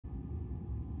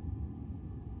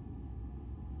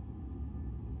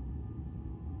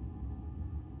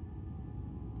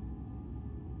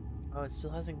Oh, it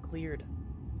still hasn't cleared.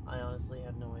 I honestly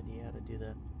have no idea how to do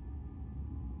that.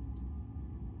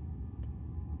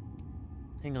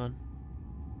 Hang on.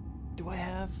 Do I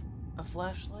have a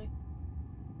flashlight?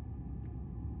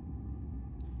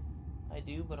 I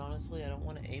do, but honestly, I don't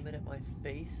want to aim it at my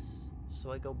face,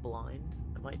 so I go blind.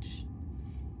 I might just...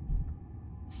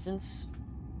 Since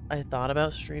I thought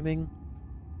about streaming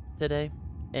today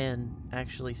and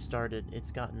actually started,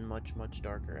 it's gotten much, much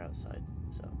darker outside.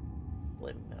 So,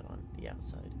 blaming that on the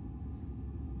outside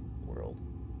world.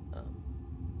 I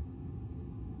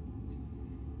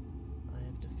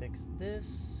have to fix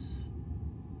this.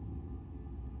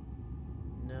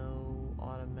 No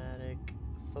automatic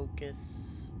focus.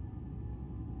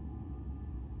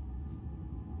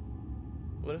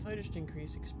 What if I just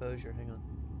increase exposure? Hang on.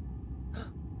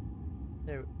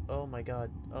 There. Oh my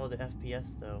god. Oh, the FPS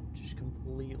though just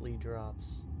completely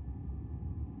drops.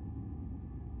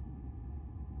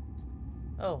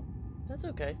 Oh, that's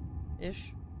okay.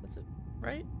 Ish. That's it,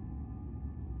 right?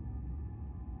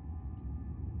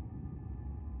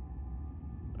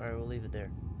 Alright, we'll leave it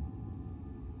there.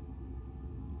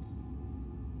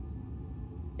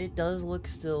 It does look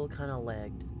still kind of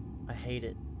lagged. I hate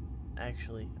it,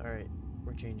 actually. Alright,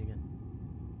 we're changing it.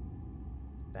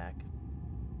 Back.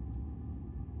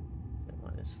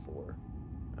 Is -4.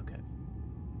 Okay.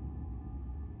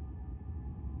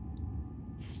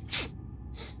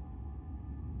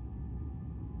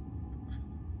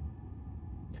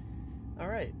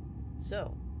 Alright,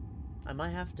 so I might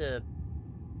have to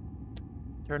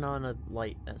turn on a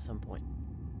light at some point.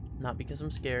 Not because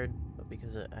I'm scared, but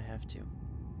because I have to.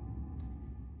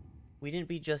 We didn't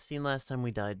beat Justine last time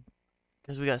we died,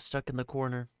 because we got stuck in the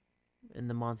corner, and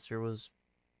the monster was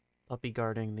puppy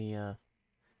guarding the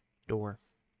door.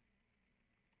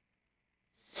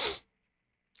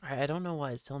 I don't know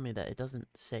why it's telling me that. It doesn't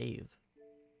save.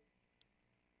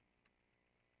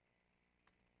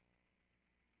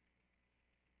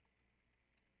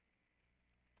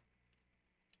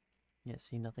 Yeah,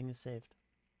 see, nothing is saved.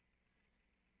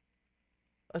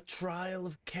 A trial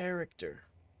of character.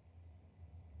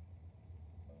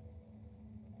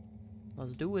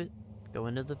 Let's do it. Go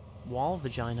into the wall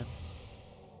vagina.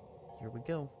 Here we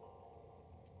go.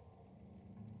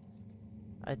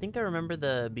 I think I remember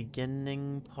the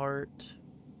beginning part.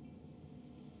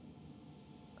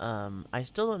 I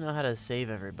still don't know how to save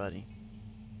everybody.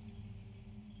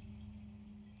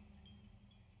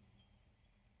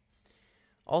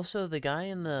 Also, the guy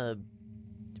in the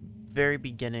very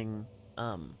beginning,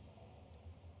 I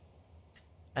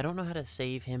don't know how to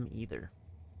save him either.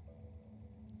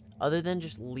 Other than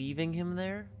just leaving him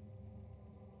there,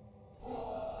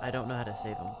 I don't know how to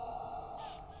save him.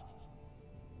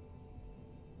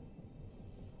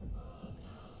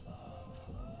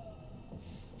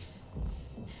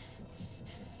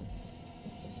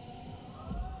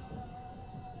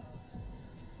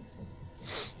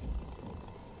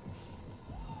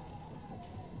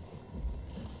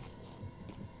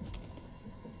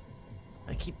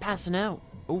 I keep passing out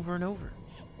over and over.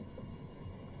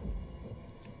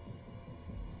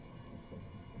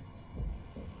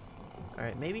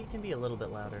 Alright, maybe it can be a little bit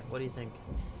louder. What do you think?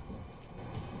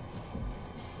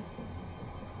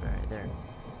 Alright, there.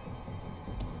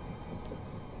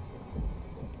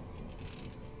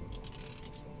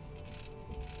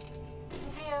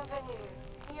 Bienvenue.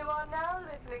 You are now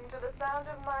listening to the sound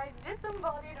of my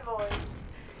disembodied voice.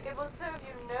 It will serve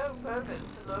you no purpose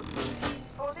to look for me,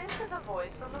 for this is a voice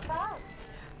from the past.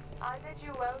 I bid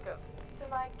you welcome to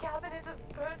my cabinet of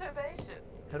perturbation.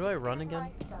 How do I run again?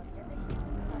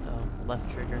 Oh, left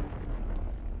trigger.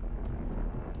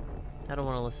 I don't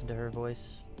want to listen to her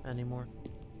voice anymore.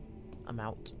 I'm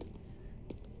out.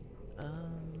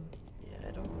 Yeah,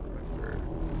 I don't remember.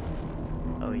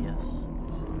 Oh, yes.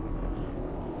 I see.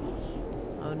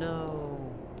 Oh, no.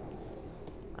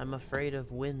 I'm afraid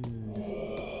of wind.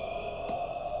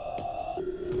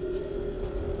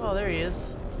 Oh, there he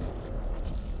is.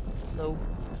 Hello.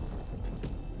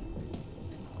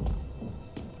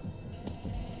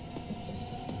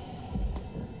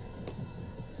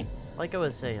 Like I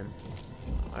was saying.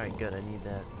 Alright, good, I need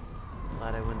that.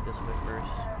 Glad I went this way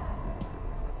first.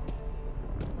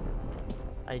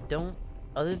 I don't...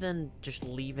 Other than just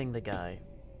leaving the guy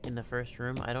in the first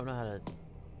room, I don't know how to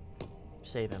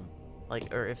save him.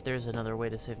 Like, or if there's another way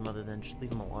to save him other than just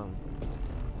leave him alone.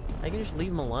 I can just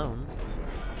leave him alone,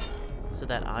 so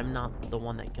that I'm not the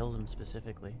one that kills him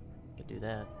specifically. I could do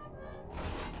that.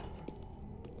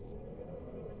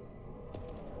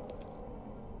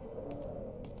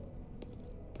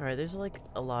 Alright, there's like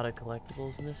a lot of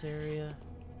collectibles in this area.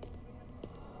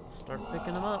 Start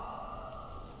picking them up.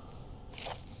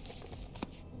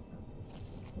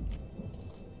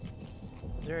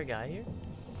 there a guy here?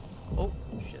 Oh,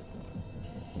 shit.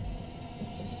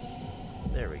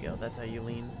 There we go. That's how you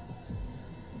lean.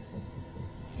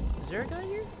 Is there a guy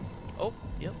here? Oh,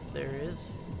 yep, there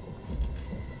is.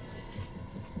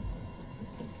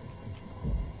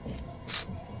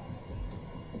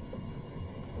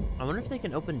 I wonder if they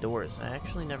can open doors. I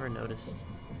actually never noticed.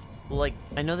 Well, like,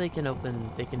 I know they can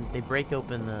open, they break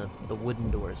open the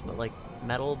wooden doors, but like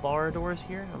metal bar doors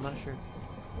here, I'm not sure.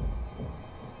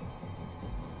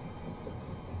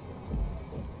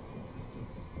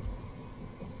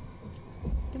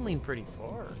 You can lean pretty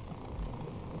far.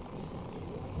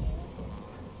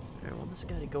 Alright, well, this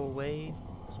guy to go away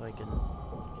so I can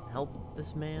help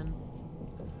this man.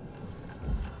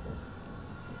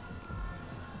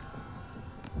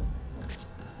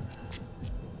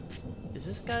 Is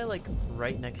this guy, like,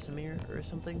 right next to me or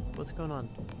something? What's going on?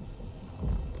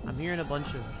 I'm hearing a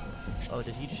bunch of... Oh,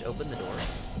 did he just open the door?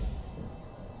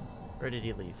 Or did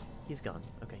he leave? He's gone.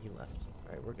 Okay, he left.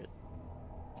 Alright, we're good.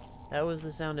 That was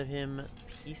the sound of him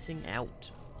piecing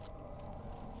out.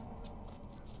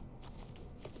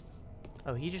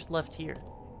 Oh, he just left here.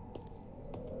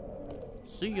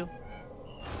 See ya.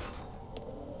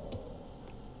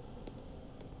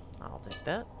 I'll take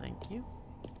that. Thank you.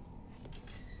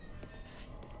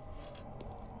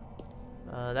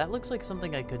 That looks like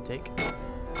something I could take,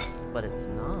 but it's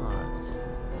not.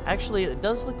 Actually, it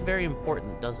does look very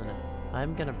important, doesn't it?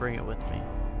 I'm gonna bring it with me.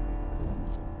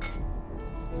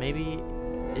 Maybe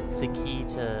it's the key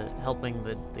to helping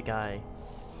the guy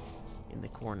in the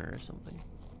corner or something.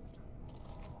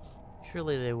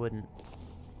 Surely they wouldn't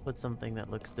put something that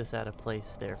looks this out of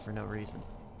place there for no reason.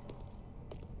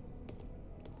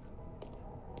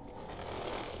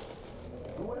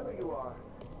 Whoever you are,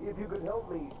 if you could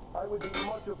help me, I would be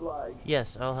much obliged.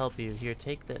 Yes, I'll help you. Here,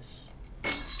 take this.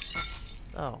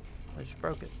 Oh, I just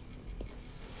broke it.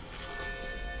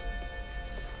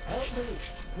 Help me!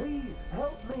 Please,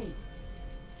 help me!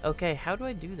 Okay, how do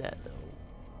I do that, though?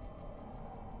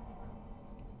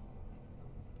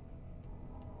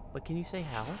 But can you say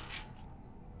how?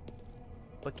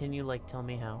 But can you, like, tell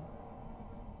me how?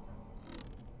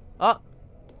 Oh!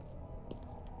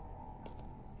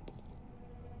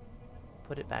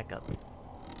 Put it back up.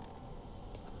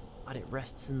 God, it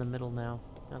rests in the middle now.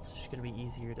 That's just gonna be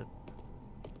easier to...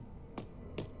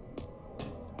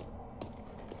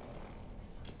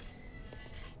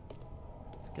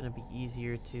 It's gonna be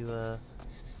easier to,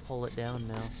 pull it down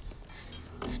now.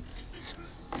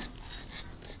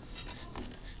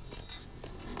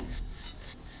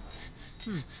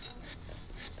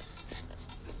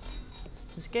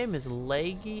 This game is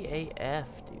laggy AF,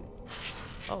 dude.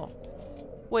 Oh.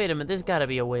 Wait a minute, there's gotta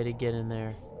be a way to get in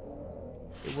there.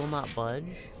 It will not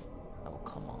budge? Oh,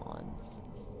 come on.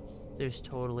 There's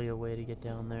totally a way to get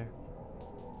down there.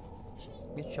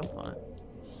 Let's jump on it.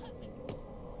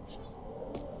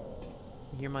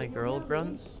 You hear my girl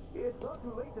grunts? It's not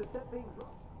too late to set things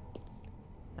up.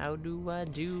 How do I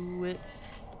do it?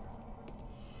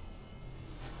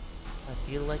 I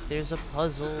feel like there's a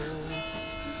puzzle.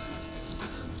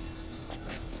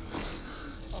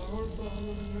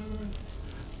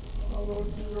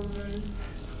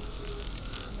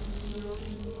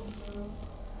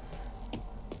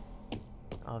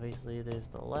 Obviously, there's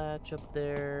the latch up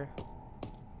there.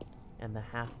 And the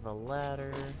half of a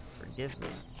ladder. Forgive me.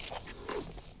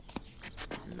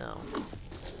 No.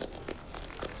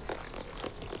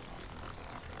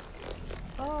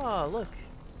 Oh, look.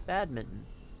 Badminton.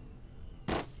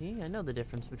 See, I know the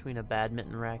difference between a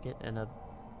badminton racket and a...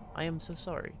 I am so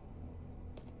sorry.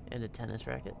 And a tennis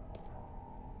racket.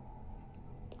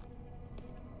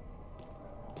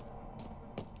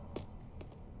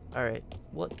 Alright,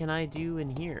 what can I do in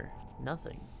here?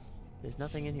 Nothing. There's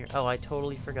nothing in here. Oh, I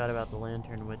totally forgot about the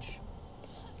lantern, which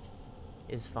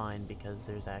is fine because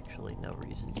there's actually no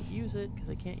reason to use it, because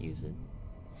I can't use it.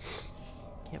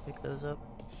 Can't pick those up.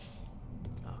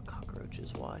 Oh,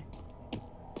 cockroaches, why?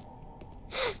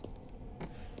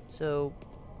 So,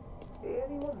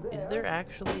 is there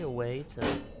actually a way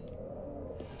to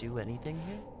do anything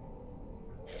here?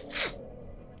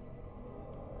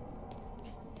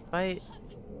 If I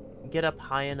get up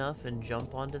high enough and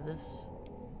jump onto this,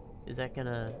 is that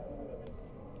gonna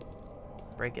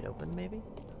break it open, maybe?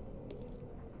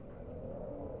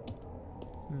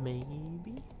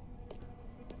 Maybe?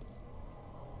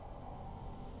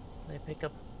 Can I pick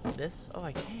up this? Oh,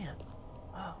 I can.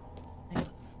 Oh, hang on.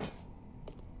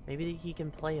 Maybe he can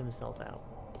play himself out.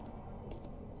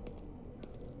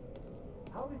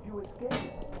 How did you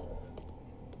escape?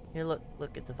 Here,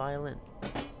 look, it's a violin.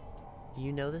 Do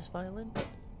you know this violin?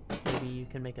 Maybe you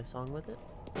can make a song with it?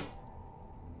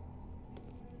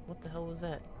 What the hell was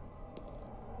that?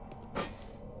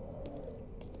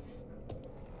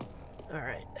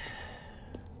 Alright.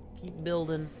 Keep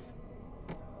building.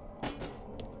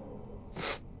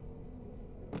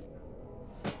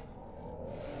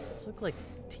 These look like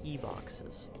tea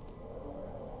boxes.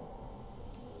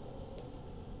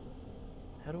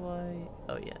 How do I...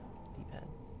 Oh yeah, D-pad.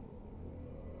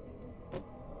 Okay.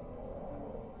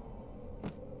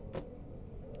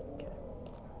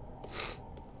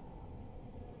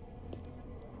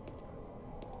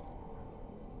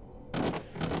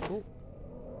 Cool.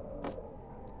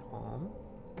 Calm.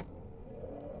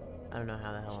 I don't know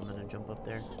how the hell I'm gonna jump up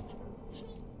there.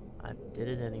 I did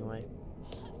it anyway.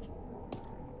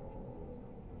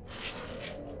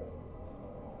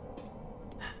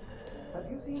 Have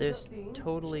you seen There's Justine?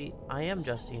 totally... I am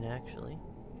Justine, actually.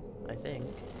 I think.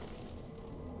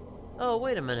 Oh,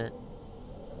 wait a minute.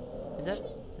 Is that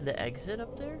the exit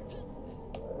up there?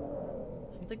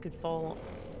 Something could fall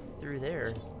through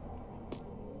there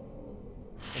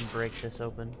and break this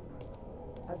open.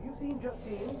 Have you seen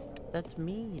Justine? That's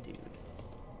me, dude.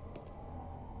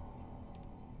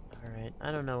 Alright,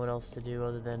 I don't know what else to do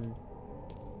other than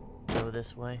go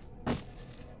this way.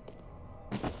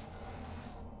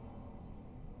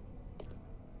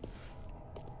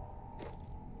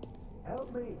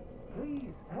 Help me!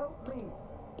 Please, help me!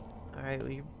 Alright,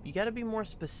 well, you gotta be more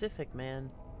specific,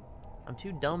 man. I'm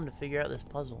too dumb to figure out this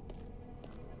puzzle.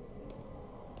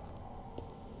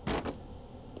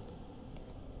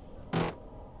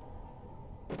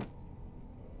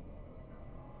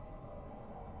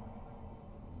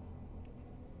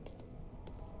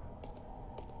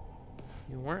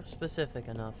 You weren't specific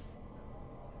enough.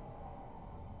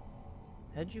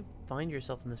 How'd you find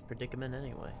yourself in this predicament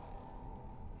anyway?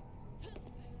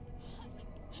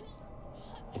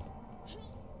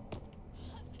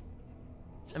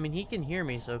 I mean, he can hear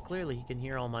me, so clearly he can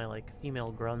hear all my, like,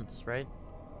 female grunts, right?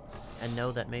 And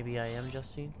know that maybe I am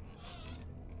Justine.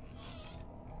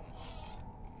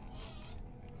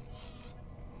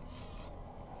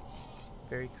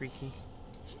 Very creaky.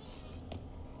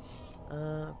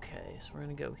 Okay, so we're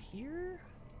gonna go here.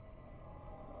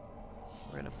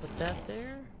 We're gonna put that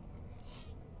there.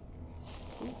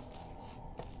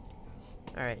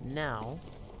 Alright, now...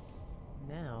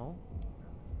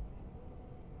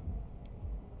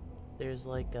 There's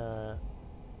like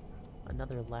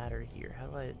another ladder here. How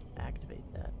do I activate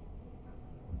that?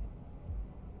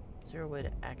 Is there a way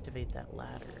to activate that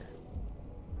ladder?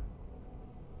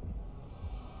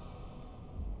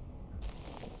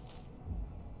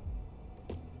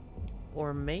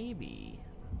 Or maybe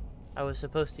I was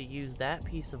supposed to use that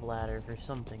piece of ladder for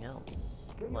something else.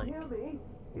 Can you hear me?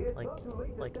 It's not too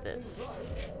late to Like set this. things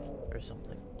right. Or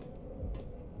something.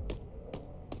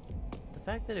 The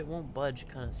fact that it won't budge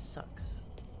kind of sucks.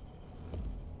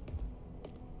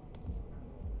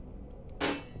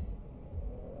 I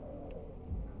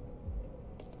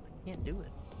can't do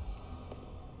it.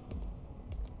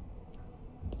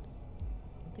 I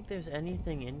don't think there's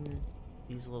anything in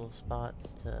these little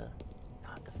spots to...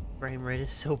 God, the frame rate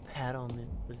is so bad on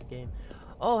this game.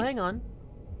 Oh, hang on.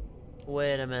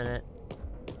 Wait a minute.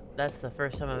 That's the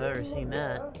first time I've ever seen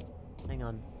that. Hang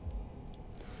on.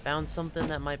 Found something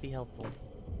that might be helpful.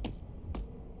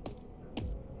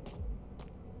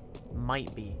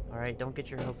 Might be. Alright, don't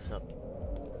get your hopes up.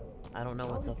 I don't know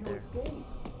what's up there.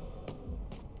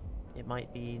 It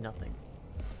might be nothing.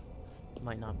 It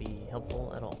might not be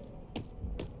helpful at all.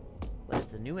 But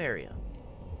it's a new area.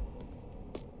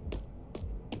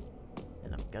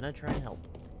 And I'm gonna try and help.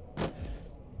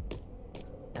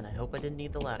 And I hope I didn't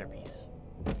need the ladder piece.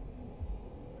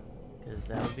 Because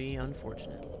that would be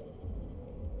unfortunate.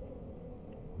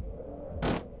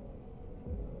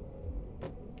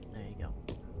 There you go.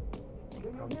 I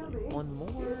think probably one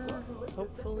more,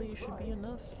 hopefully, should be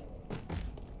enough.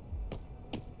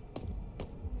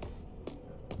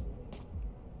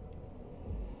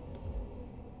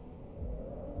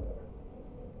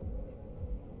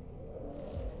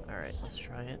 Alright, let's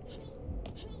try it.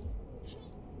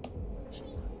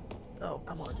 Oh,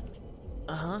 come on.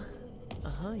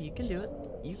 You can do it.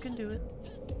 You can do it.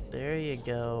 There you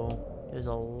go. There's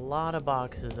a lot of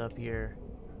boxes up here.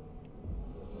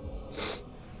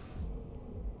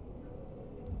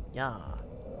 Yeah.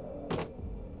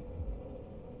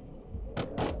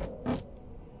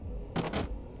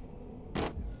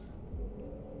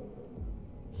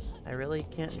 I really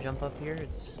can't jump up here.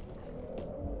 It's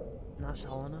not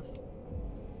tall enough.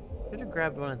 Could have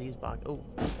grabbed one of these boxes. Oh,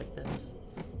 like this.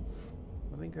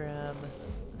 Let me grab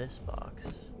this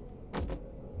box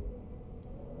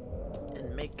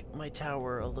and make my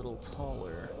tower a little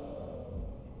taller.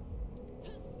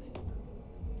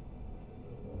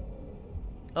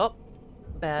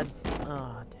 bad.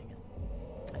 Oh, dang it.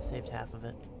 I saved half of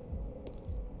it.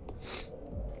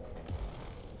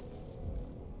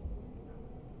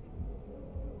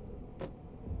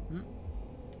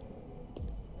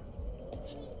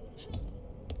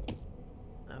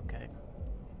 Okay.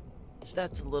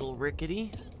 That's a little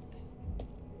rickety.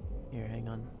 Here, hang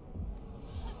on.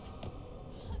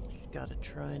 Just gotta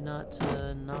try not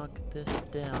to knock this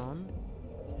down.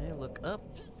 Okay, look up.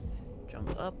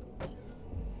 Jump up.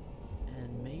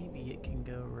 And maybe it can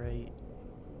go right...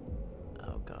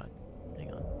 Oh, God.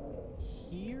 Hang on.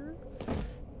 Here?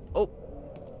 Oh!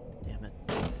 Damn it.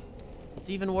 It's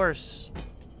even worse.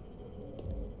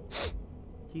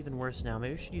 It's even worse now.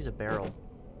 Maybe we should use a barrel.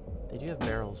 They do have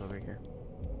barrels over here.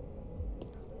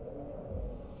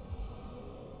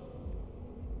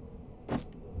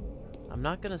 I'm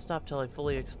not gonna stop till I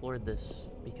fully explored this,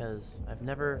 because I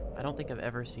don't think I've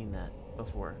ever seen that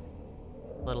before.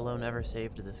 Let alone ever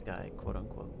saved this guy, quote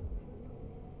unquote.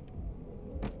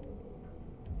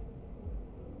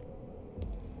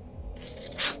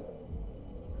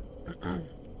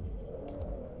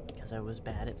 Because I was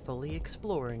bad at fully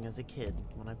exploring as a kid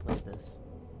when I played this.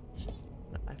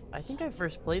 I think I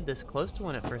first played this close to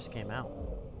when it first came out.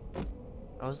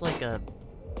 I was like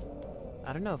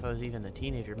I don't know if I was even a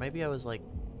teenager. Maybe I was like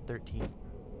 13.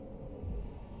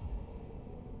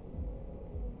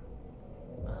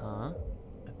 Uh-huh.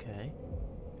 Okay.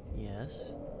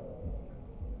 Yes.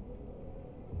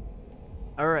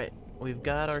 Alright. We've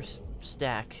got our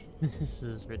stack. This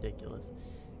is ridiculous.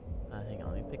 Hang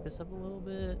on. Let me pick this up a little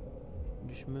bit.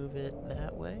 Just move it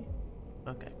that way.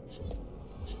 Okay.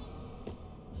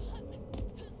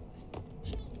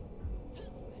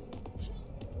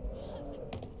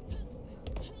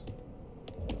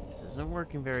 Isn't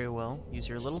working very well. Use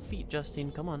your little feet,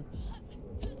 Justine. Come on.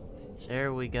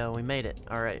 There we go. We made it.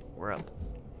 Alright, we're up.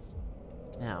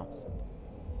 Now.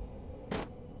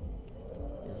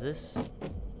 Is this...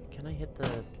 Can I hit the...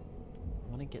 I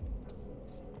want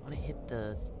to hit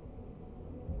the...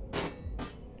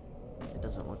 It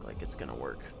doesn't look like it's gonna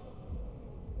work.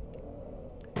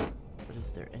 But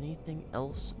is there anything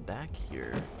else back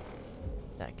here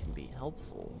that can be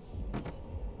helpful?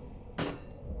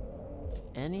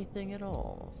 Anything at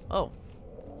all? Oh,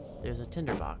 there's a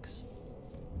tinderbox.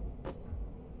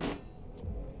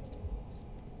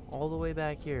 All the way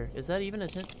back here. Is that even a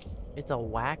It's a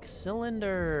wax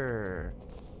cylinder.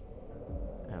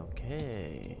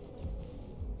 Okay.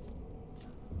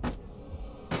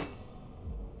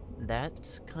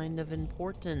 That's kind of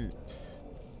important.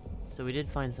 So we did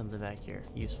find something back here.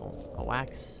 Useful. A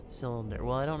wax cylinder.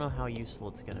 Well, I don't know how useful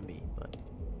it's gonna be, but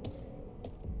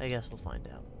I guess we'll find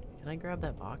out. Can I grab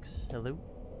that box? Hello?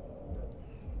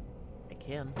 I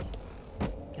can.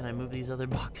 Can I move these other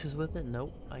boxes with it?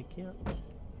 Nope, I can't.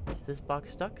 This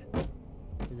box stuck?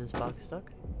 Is this box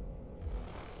stuck?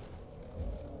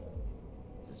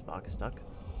 Is this box stuck?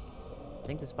 I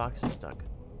think this box is stuck.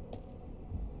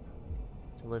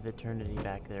 To live eternity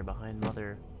back there behind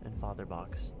mother and father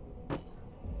box.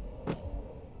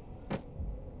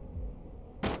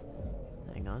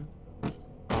 Hang on.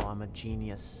 Oh, I'm a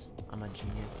genius. I'm a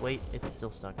genius. Wait, it's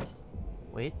still stuck.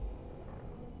 Wait.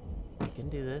 I can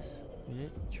do this.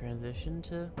 Transition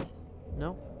to...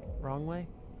 No. Wrong way.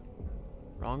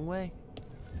 Wrong way.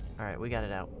 Alright, we got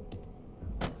it out.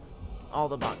 All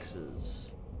the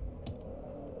boxes.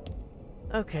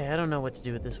 Okay, I don't know what to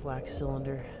do with this wax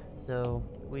cylinder. So,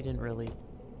 we didn't really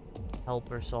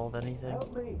help or solve anything.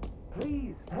 Help me!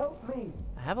 Please, help me!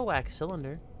 I have a wax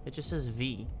cylinder. It just says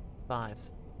V5.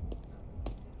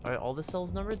 Are all the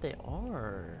cells numbered? They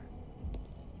are.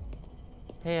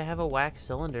 Hey, I have a wax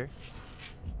cylinder.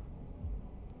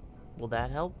 Will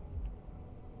that help?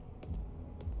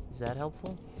 Is that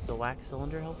helpful? Is a wax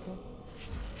cylinder helpful?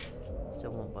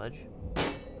 Still won't budge.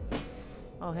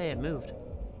 Oh, hey, it moved.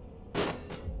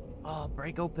 Oh,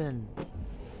 break open.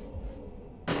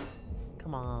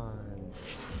 Come on.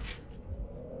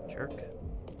 Jerk.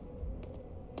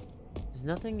 There's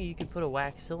nothing you could put a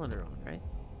wax cylinder on, right?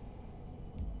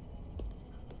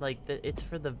 Like, it's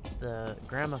for the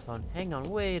gramophone. Hang on,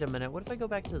 wait a minute. What if I go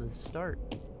back to the start?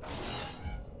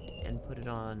 And put it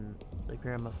on the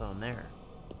gramophone there?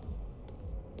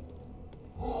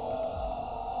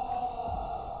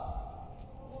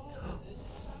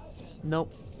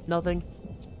 Nope. Nothing.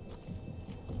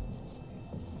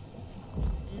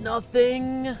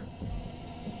 Nothing!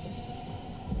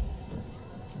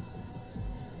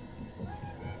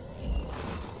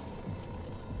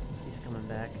 He's coming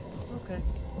back. Okay.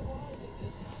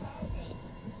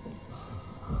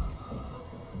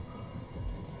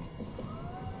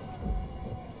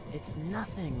 It's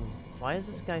nothing. Why is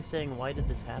this guy saying, why did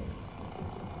this happen?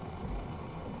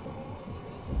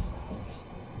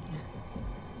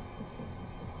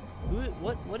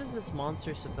 what is this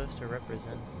monster supposed to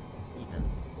represent, even?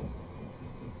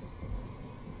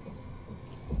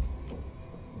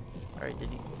 Alright, did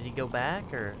he go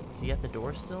back, or is he at the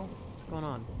door still? What's going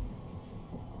on?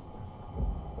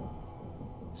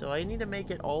 So I need to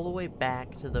make it all the way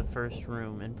back to the first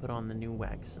room and put on the new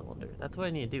wax cylinder. That's what I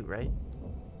need to do, right?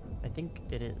 I think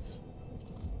it is.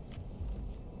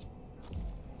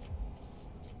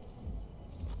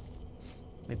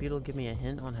 Maybe it'll give me a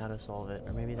hint on how to solve it,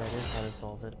 or maybe that is how to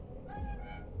solve it.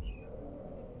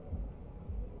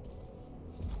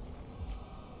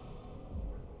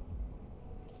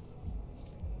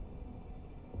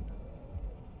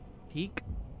 Peek.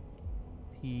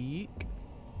 Peek.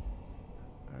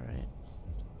 Alright.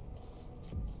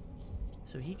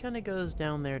 So he kind of goes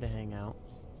down there to hang out.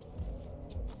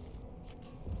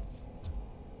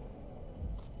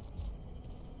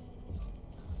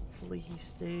 Hopefully he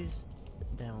stays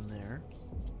down there.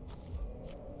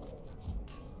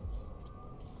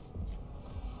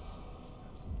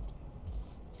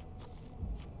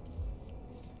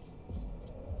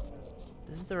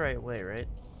 This is the right way, right?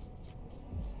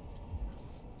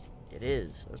 It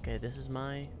is. Okay, this is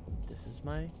my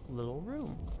little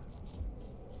room.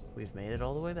 We've made it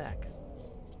all the way back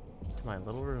to my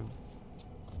little room.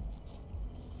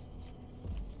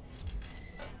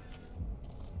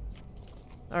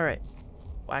 All right.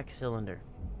 Wax cylinder.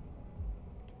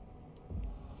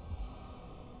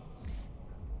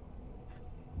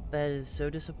 That is so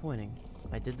disappointing.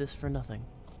 I did this for nothing.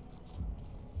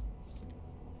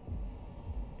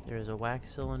 There is a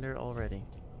wax cylinder already.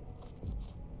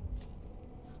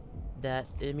 That,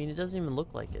 I mean, it doesn't even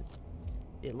look like it.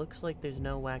 It looks like there's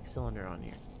no wax cylinder on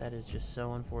here. That is just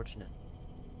so unfortunate.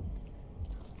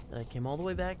 That I came all the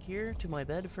way back here to my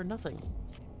bed for nothing.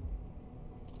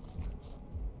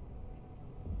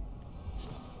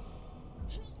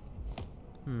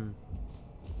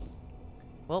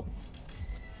 Well,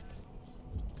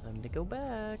 time to go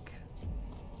back.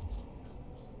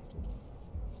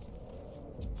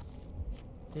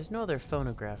 There's no other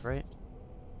phonograph, right?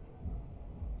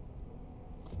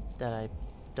 That I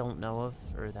don't know of,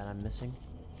 or that I'm missing.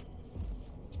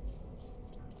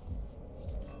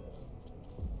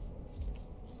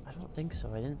 I don't think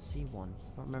so. I didn't see one.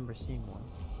 I don't remember seeing one.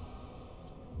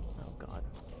 Oh, God.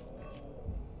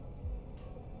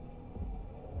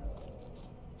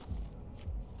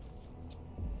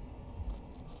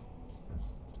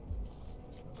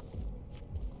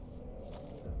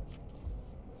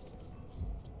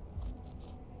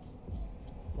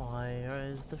 Why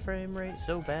is the frame rate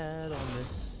so bad on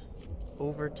this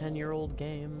over 10-year-old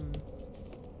game?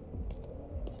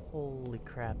 Holy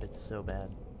crap, it's so bad.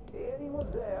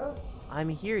 Anyone there? I'm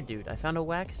here, dude. I found a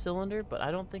wax cylinder, but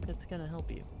I don't think that's gonna help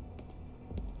you.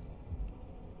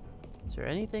 Is there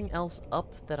anything else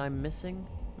up that I'm missing,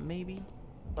 maybe,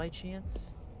 by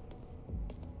chance?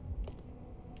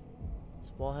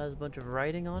 This wall has a bunch of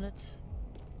writing on it,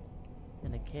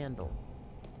 and a candle.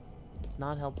 It's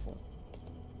not helpful.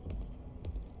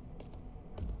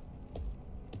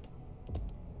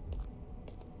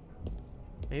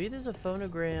 Maybe there's a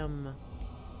phonogram,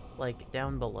 like,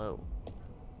 down below,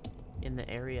 in the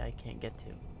area I can't get to.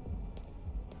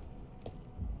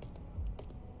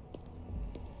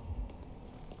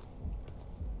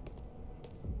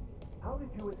 How did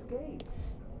you escape?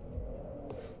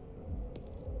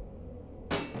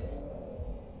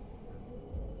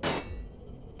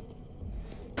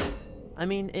 I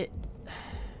mean, it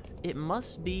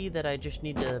must be that I just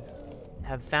need to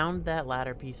have found that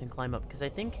ladder piece and climb up, because I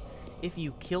think if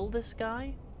you kill this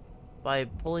guy by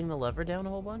pulling the lever down a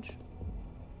whole bunch,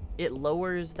 it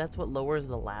lowers, that's what lowers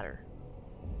the ladder.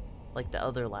 Like the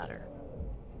other ladder.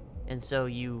 And so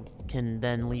you can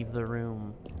then leave the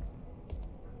room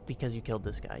because you killed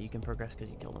this guy. You can progress because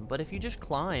you killed him. But if you just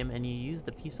climb and you use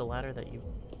the piece of ladder that you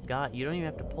got, you don't even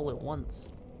have to pull it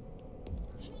once.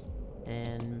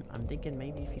 And I'm thinking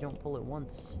maybe if you don't pull it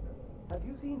once, Have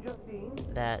you seen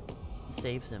Justine? that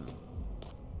saves him.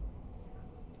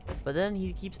 But then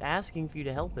he keeps asking for you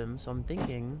to help him, so I'm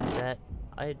thinking that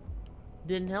I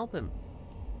didn't help him.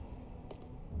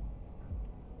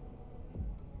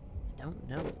 I don't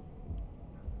know.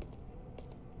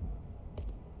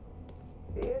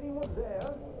 Anyone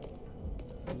there?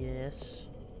 Yes.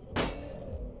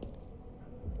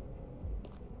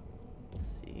 Let's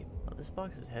see. Oh, this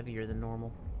box is heavier than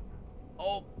normal.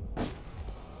 Oh!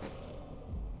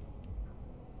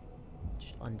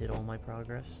 Just undid all my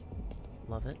progress.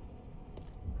 Love it.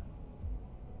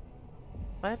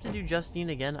 If I have to do Justine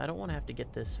again, I don't want to have to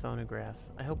get this phonograph.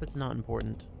 I hope it's not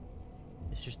important.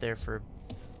 It's just there for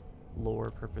lore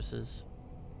purposes.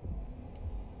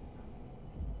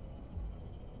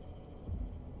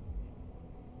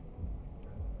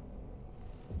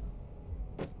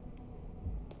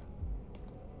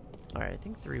 Alright, I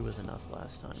think 3 was enough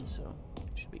last time, so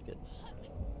should be good.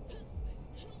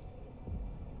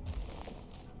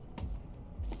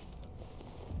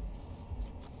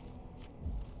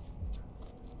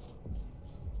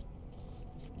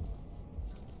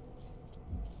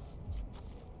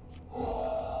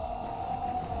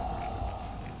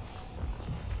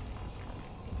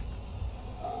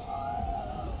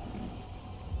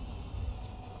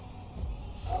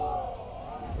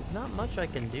 There's not much I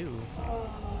can do.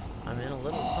 I'm in a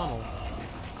little tunnel.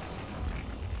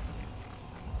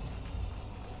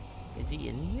 Is he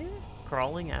in here?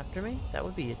 Crawling after me? That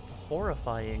would be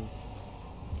horrifying.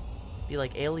 Be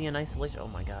like alien isolation. Oh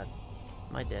my god.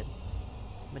 Am I dead?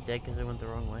 Am I dead because I went the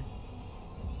wrong way?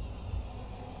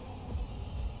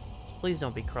 Please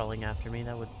don't be crawling after me.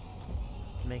 That would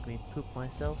make me poop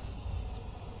myself.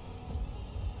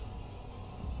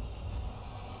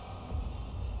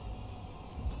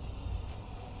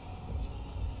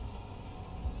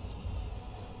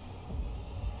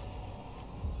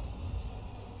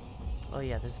 Oh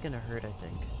yeah, this is gonna hurt, I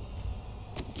think.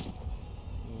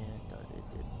 Yeah, it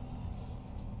did.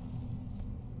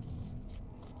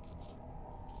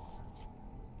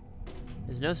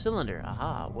 There's no cylinder.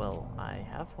 Aha, well, I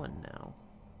have one now.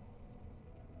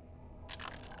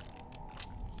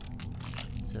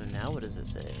 So now what does it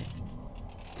say?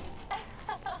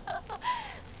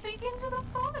 Speak into the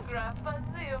phonograph,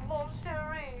 Basile, mon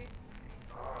chéri.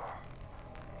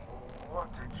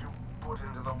 What did you put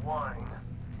into the wine?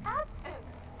 Absinthe,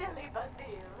 silly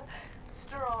Basile.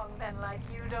 Strong men like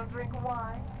you don't drink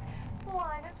wine.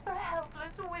 Wine is for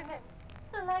helpless women,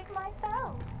 like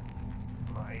myself.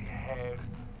 My head.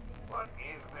 What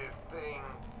is this thing?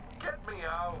 Get me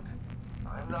out.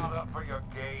 I'm not up for your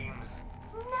games.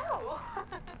 No.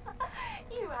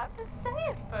 You have to say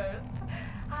it first.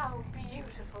 How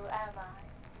beautiful am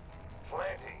I?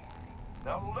 Plenty.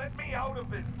 Now let me out of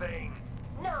this thing.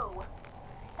 No.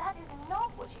 That is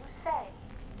not what you say.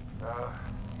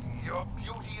 Your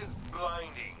beauty is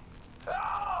blinding.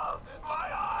 Ah! My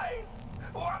eyes!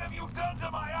 What have you done to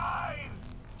my eyes?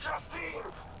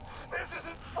 Justine! This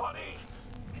isn't funny!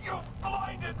 You've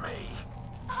blinded me!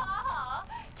 Ha ha!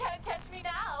 Can't catch me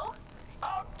now.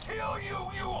 I'll kill you,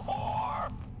 you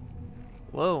whore!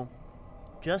 Whoa.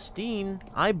 Justine,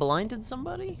 I blinded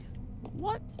somebody?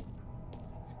 What?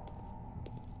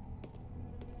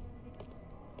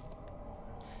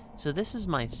 So this is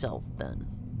myself, then.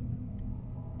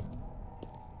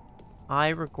 I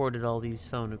recorded all these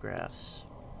phonographs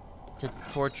to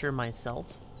torture myself?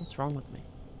 What's wrong with me?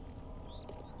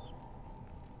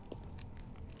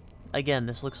 Again,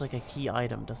 this looks like a key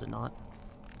item, does it not?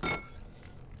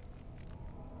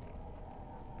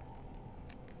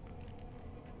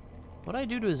 What'd I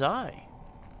do to his eye?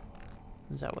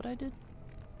 Is that what I did?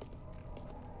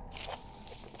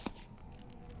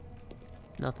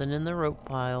 Nothing in the rope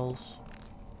piles.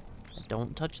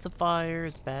 Don't touch the fire,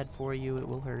 it's bad for you, it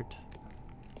will hurt.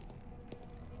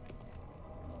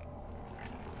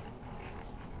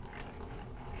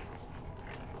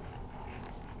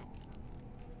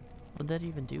 What'd that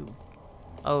even do?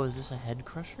 Oh, is this a head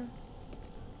crusher?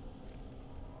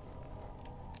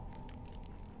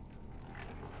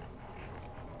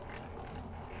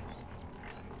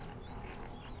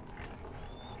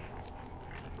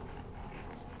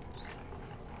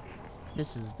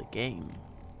 This is the game.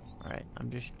 Alright,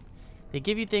 they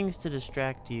give you things to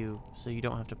distract you so you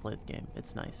don't have to play the game.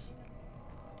 It's nice.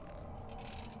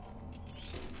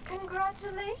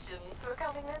 Congratulations for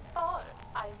coming this far.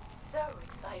 I'm so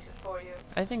excited for you.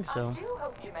 I think so. I do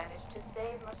hope you managed to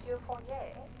save Monsieur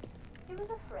Fournier. He was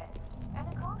a friend and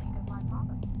a colleague of my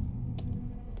father's.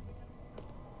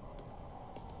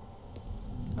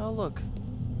 Oh, look.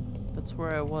 That's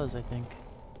where I was, I think.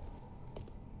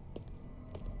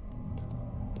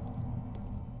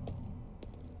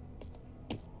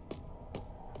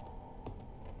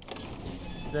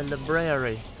 The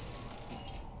library.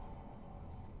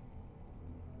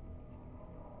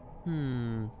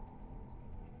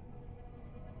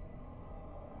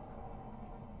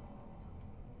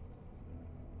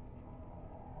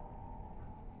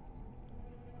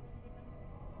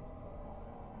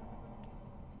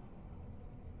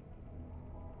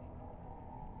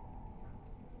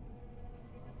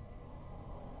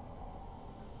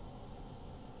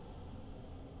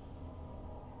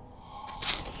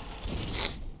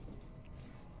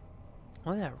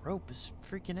 Oh, that rope is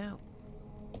freaking out.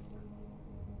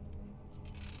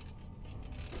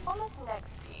 On this next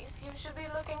piece, you should be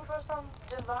looking for some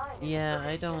divine Yeah,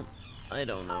 I inspiration.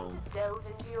 don't know. Time to delve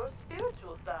into your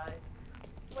spiritual side.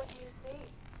 What do you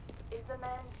see? Is the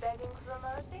man begging for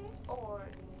mercy, or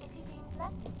is he being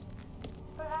blessed?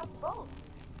 perhaps both.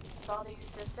 Father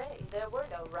used to say there were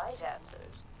no right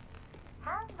answers.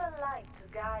 Have the light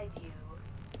guide you.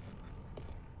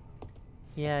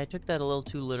 Yeah, I took that a little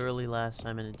too literally last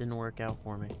time and it didn't work out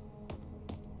for me.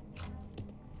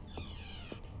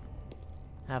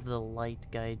 Have the light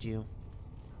guide you.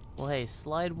 Well, hey,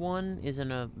 slide 1 is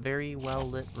in a very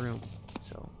well-lit room,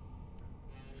 so...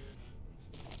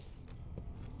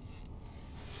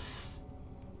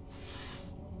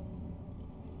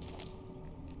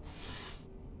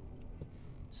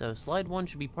 So, slide 1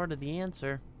 should be part of the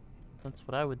answer. That's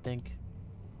what I would think.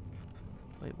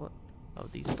 Wait, what? Oh,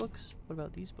 these books? What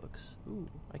about these books? Ooh,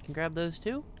 I can grab those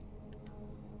too?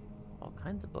 All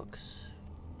kinds of books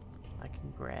I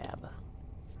can grab.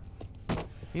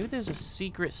 Maybe there's a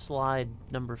secret slide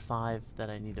number 5 that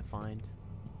I need to find.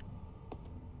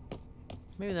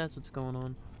 Maybe that's what's going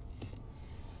on.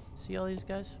 See all these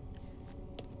guys?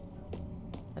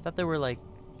 I thought they were like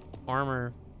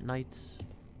armor knights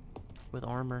with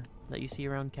armor that you see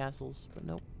around castles, but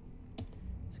nope.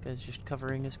 This guy's just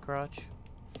covering his crotch.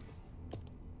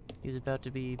 He's about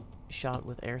to be shot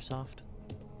with airsoft.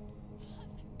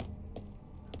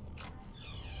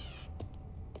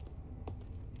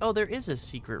 Oh, there is a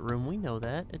secret room. We know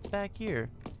that. It's back here.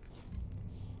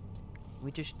 I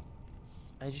just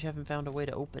haven't found a way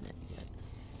to open it yet.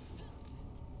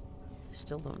 I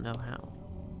still don't know how.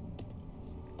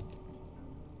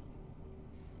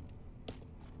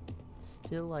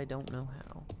 Still, I don't know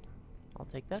how. I'll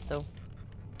take that, though.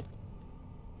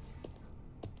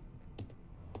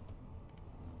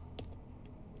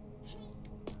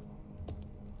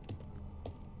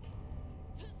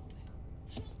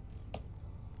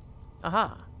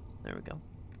 Aha! There we go.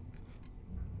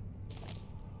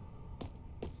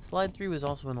 Slide 3 was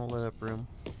also in a lit up room.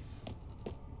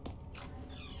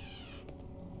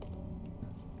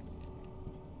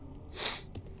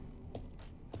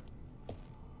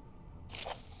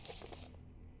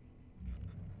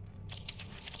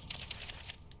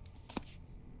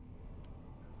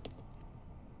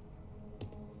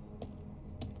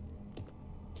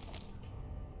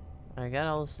 I got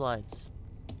all the slides.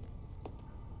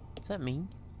 Does that mean?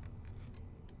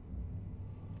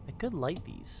 I could light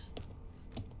these.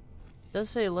 It does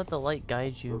say let the light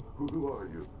guide you. Who are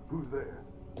you? Who's there?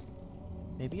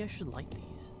 Maybe I should light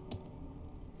these.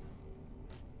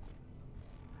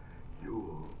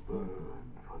 You'll burn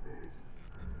for this.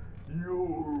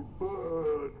 You'll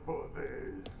burn for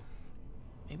this.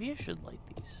 Maybe I should light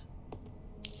these.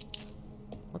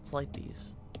 Let's light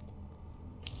these.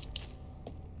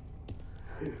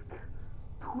 Sick,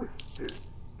 twisted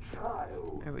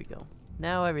child. There we go.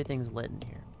 Now everything's lit in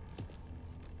here.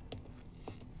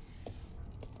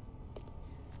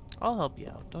 I'll help you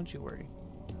out, don't you worry.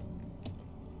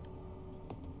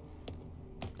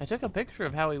 I took a picture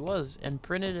of how he was and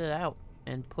printed it out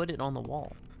and put it on the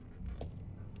wall.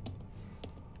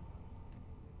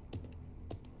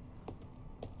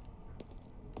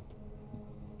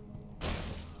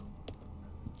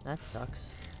 That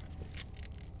sucks.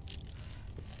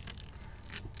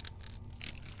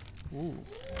 Ooh.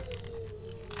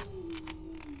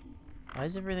 Why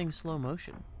is everything slow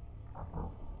motion?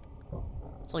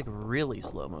 It's like really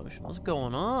slow motion. What's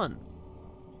going on?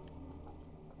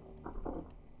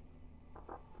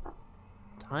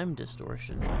 Time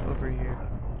distortion over here.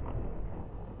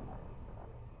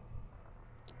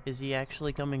 Is he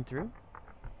actually coming through?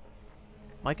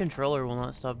 My controller will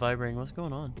not stop vibrating. What's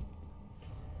going on?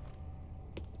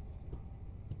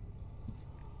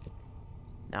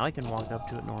 Now I can walk up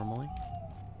to it normally.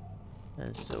 That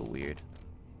is so weird.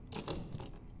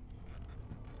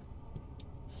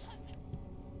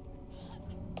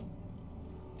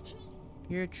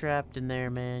 You're trapped in there,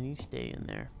 man. You stay in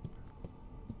there.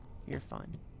 You're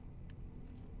fine.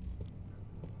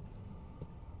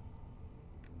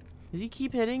 Does he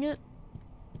keep hitting it?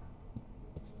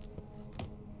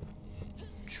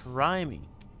 Try me.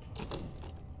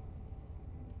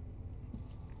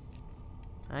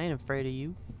 I ain't afraid of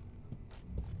you.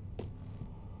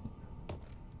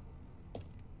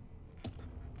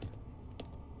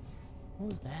 What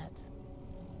was that?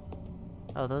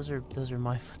 Oh, those are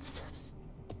my footsteps.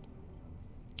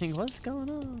 Hey, what's going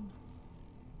on?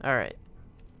 Alright.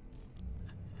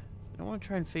 I don't want to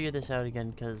try and figure this out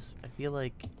again because I feel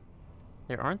like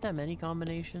there aren't that many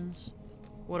combinations.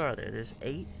 What are there? There's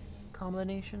 8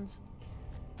 combinations?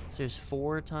 So there's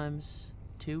 4 times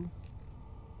 2?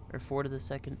 Or 4 to the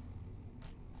second?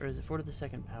 Or is it 4 to the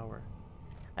second power?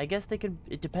 I guess they could...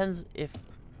 It depends if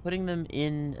putting them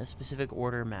in a specific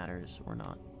order matters or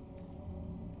not.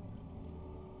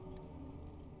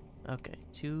 Okay,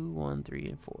 2, 1, 3,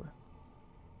 and 4.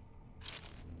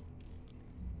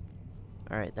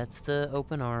 Alright, that's the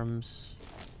open arms.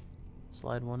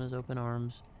 Slide 1 is open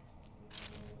arms.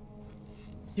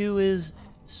 2 is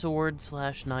sword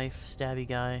 / knife stabby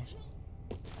guy.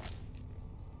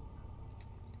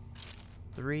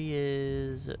 3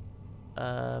 is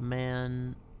a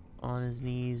man on his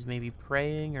knees, maybe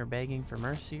praying or begging for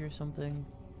mercy or something.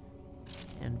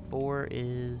 And 4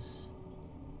 is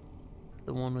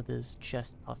the one with his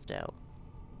chest puffed out.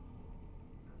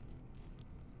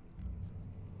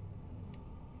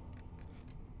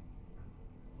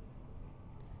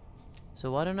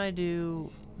 So why don't I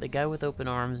do the guy with open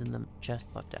arms and the chest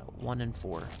puffed out? 1 and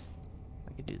 4.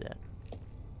 I could do that.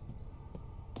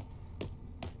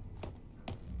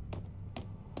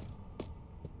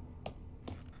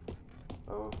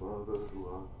 Our Father who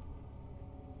art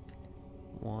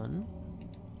 1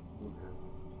 in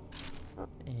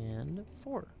heaven, and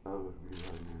 4. hallowed be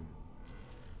thy name.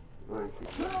 Thy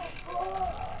kingdom.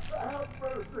 Have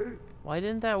mercy. Why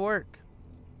didn't that work?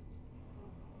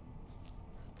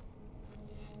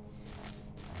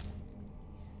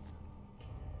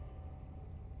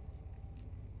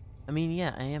 I mean,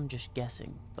 yeah, I am just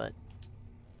guessing, but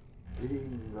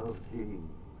King of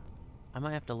kings, I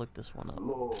might have to look this one up.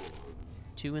 Lord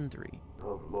 2 and 3.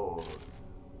 of lords.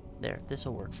 There,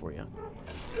 this'll work for you.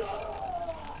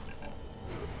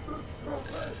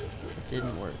 It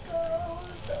didn't work.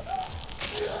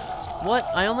 What?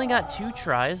 I only got 2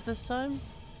 tries this time?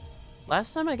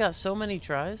 Last time I got so many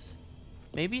tries?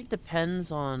 Maybe it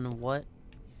depends on what...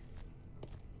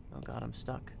 Oh god, I'm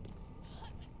stuck.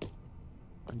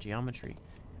 On geometry.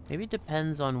 Maybe it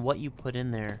depends on what you put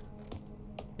in there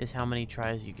is how many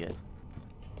tries you get.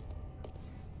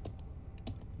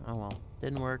 Oh well,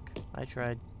 didn't work. I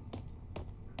tried.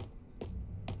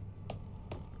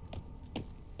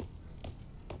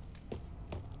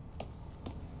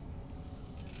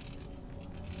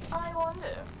 I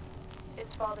wonder,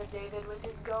 is Father David with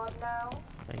his God now?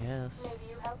 I guess. Maybe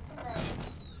you helped him there.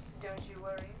 Don't you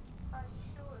worry. I'm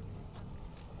sure.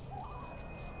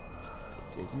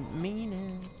 Didn't mean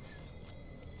it.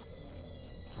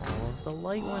 All of the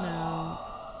light went out.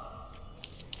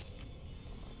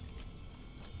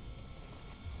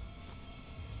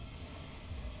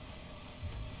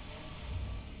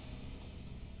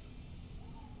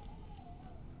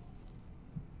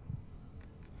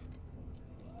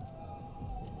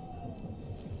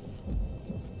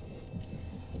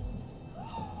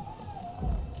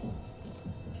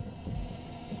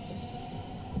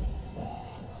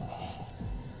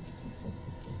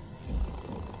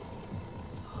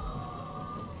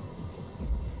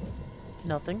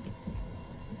 Nothing.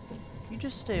 You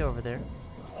just stay over there.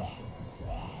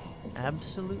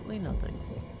 Absolutely nothing.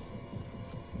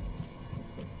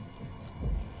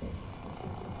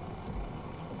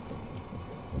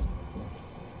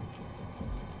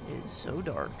 It is so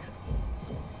dark.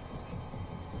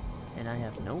 And I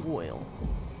have no oil.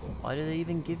 Why do they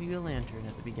even give you a lantern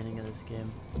at the beginning of this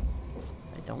game?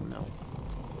 I don't know.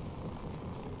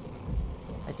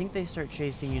 I think they start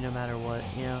chasing you no matter what,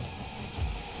 yeah.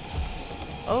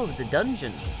 Oh, the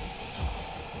dungeon.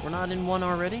 We're not in one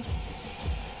already?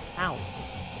 Ow.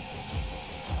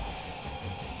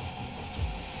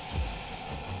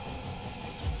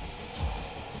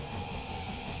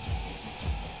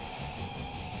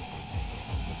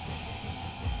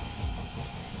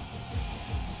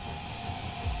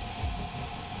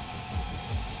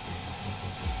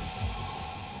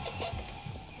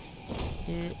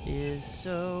 It is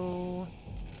so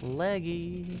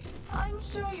leggy. I'm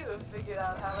sure you have figured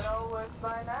out how it all works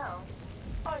by now.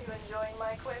 Are you enjoying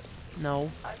my quips? No.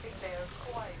 I think they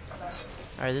are quite clever.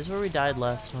 Alright, this is where we died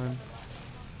last time.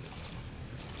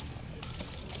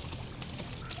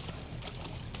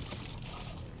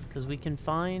 Because we can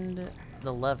find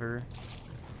the lever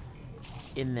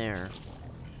in there.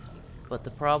 But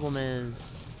the problem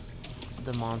is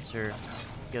the monster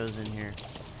goes in here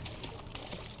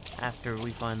after we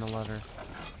find the lever.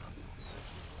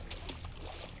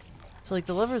 So like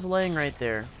the lever's laying right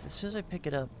there. As soon as I pick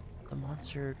it up, the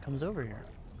monster comes over here.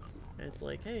 And it's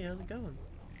like, hey, how's it going?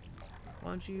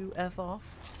 Why don't you F off?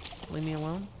 Leave me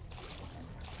alone.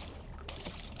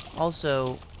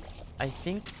 Also, I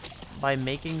think by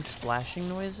making splashing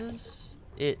noises,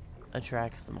 it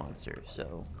attracts the monster,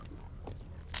 so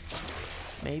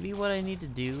maybe what I need to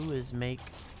do is make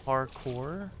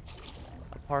parkour,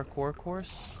 a parkour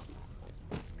course,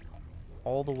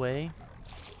 all the way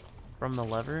from the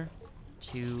lever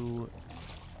to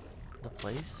the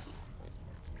place.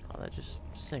 Oh, that just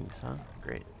sinks, huh?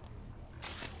 Great.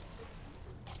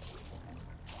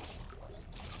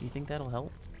 Do you think that'll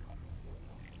help?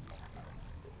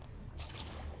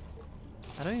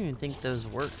 I don't even think those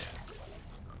work.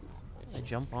 I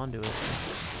jump onto it.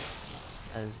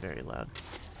 That is very loud.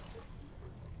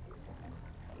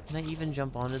 Can I even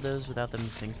jump onto those without them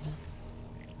sinking?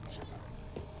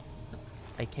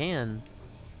 I can.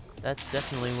 That's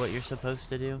definitely what you're supposed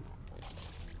to do.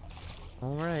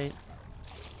 Alright.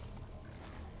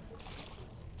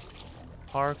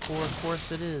 Parkour, of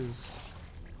course it is.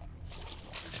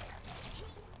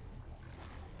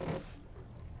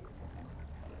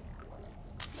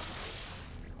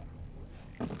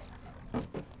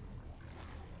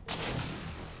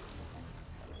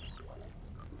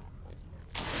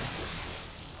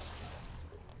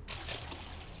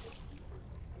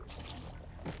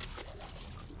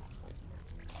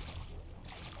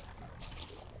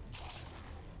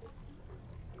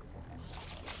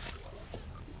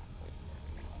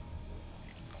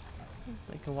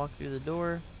 I can walk through the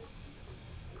door.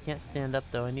 Can't stand up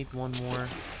though. I need one more.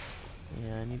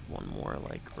 Yeah, I need one more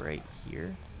like right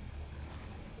here.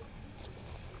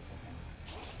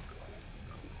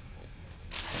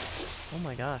 Oh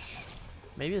my gosh.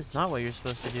 Maybe it's not what you're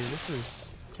supposed to do. This is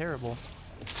terrible.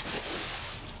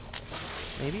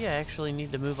 Maybe I actually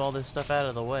need to move all this stuff out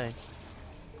of the way.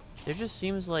 There just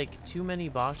seems like too many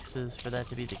boxes for that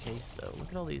to be the case though. Look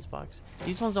at all these boxes.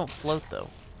 These ones don't float though.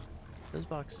 Those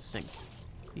boxes sink.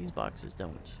 These boxes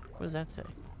don't. What does that say?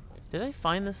 Did I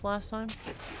find this last time?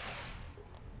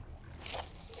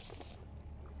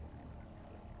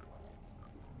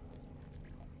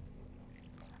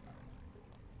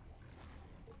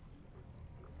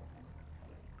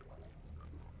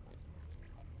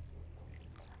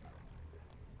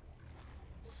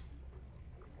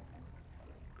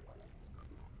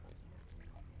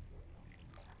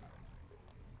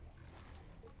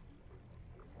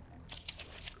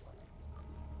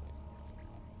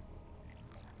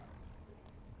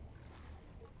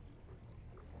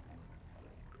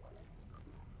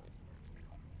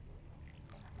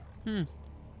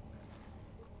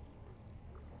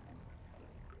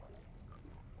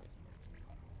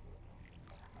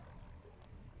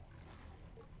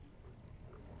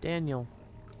 Daniel.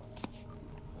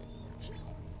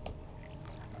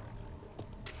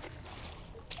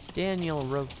 Daniel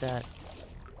wrote that.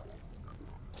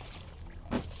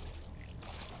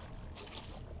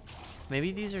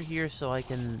 Maybe these are here so I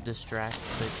can distract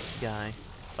the guy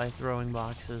by throwing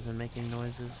boxes and making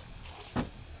noises.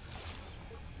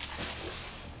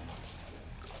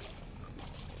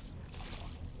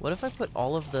 What if I put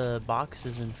all of the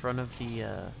boxes in front of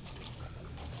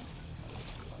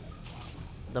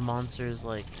the monster's,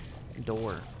 like,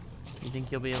 door? You think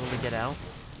he'll be able to get out?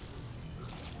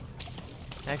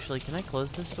 Actually, can I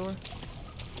close this door?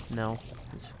 No.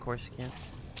 Of course I can't.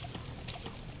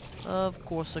 Of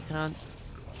course I can't.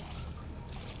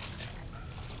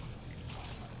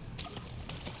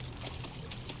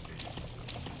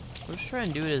 We'll just try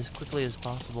and do it as quickly as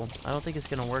possible. I don't think it's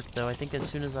gonna work, though. I think as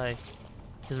soon as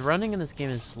because running in this game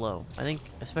is slow. I think,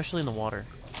 especially in the water.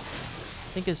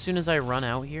 I think as soon as I run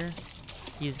out here,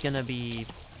 he's gonna be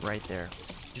right there,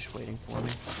 just waiting for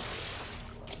me.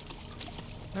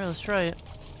 Alright, let's try it.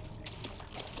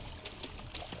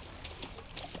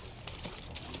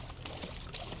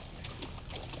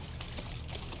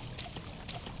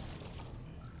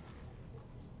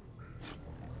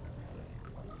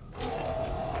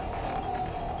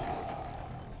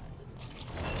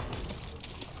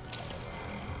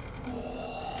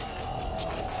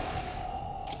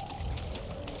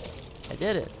 I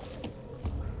did it.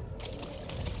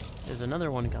 There's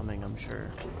another one coming, I'm sure.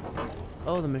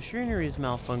 Oh, the machinery is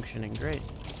malfunctioning. Great.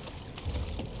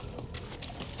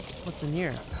 What's in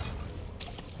here?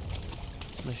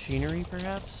 Machinery,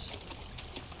 perhaps?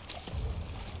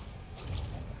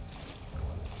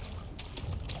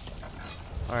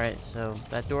 Alright, so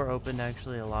that door opened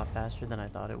actually a lot faster than I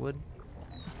thought it would.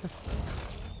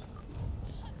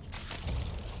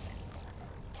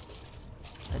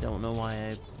 I don't know why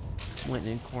I went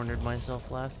and cornered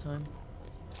myself last time.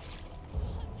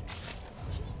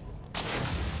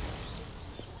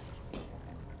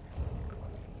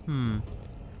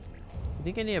 I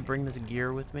think I need to bring this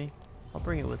gear with me. I'll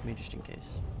bring it with me just in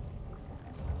case.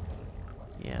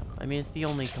 Yeah, I mean, it's the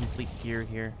only complete gear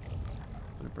here.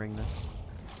 I'm gonna bring this.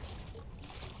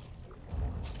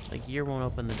 The gear won't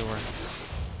open the door.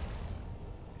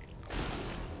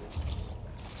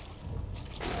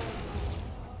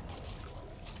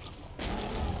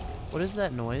 What is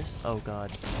that noise? Oh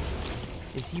god.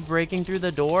 Is he breaking through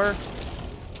the door?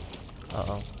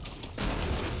 Uh-oh.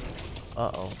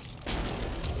 Uh-oh.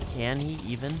 Can he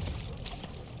even?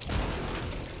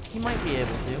 He might be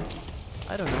able to.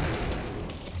 I don't know.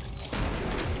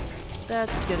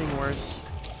 That's getting worse.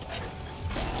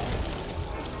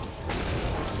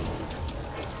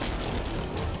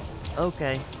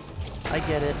 Okay. I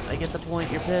get it. I get the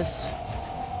point. You're pissed.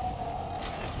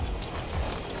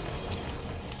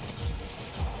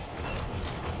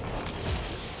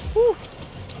 Whew.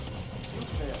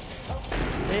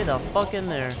 Stay the fuck in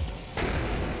there.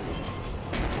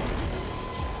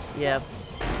 Yeah.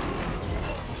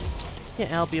 Can't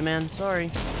help you, man. Sorry.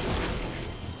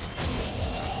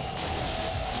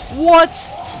 What?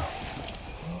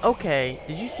 Okay.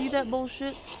 Did you see that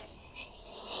bullshit?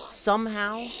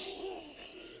 Somehow,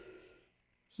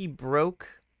 he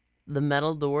broke the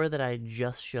metal door that I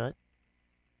just shut.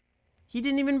 He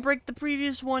didn't even break the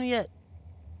previous one yet.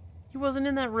 He wasn't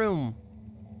in that room.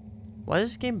 Why is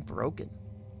this game broken?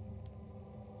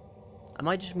 I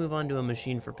might just move on to a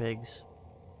machine for pigs,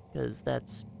 because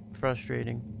that's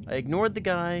frustrating. I ignored the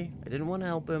guy. I didn't want to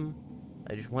help him.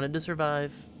 I just wanted to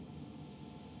survive.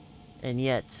 And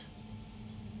yet,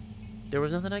 there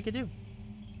was nothing I could do.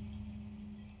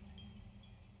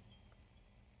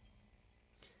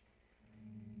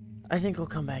 I think I'll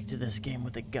come back to this game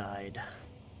with a guide.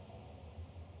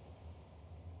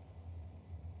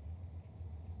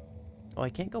 Oh, I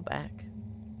can't go back.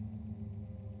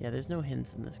 Yeah, there's no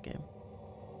hints in this game.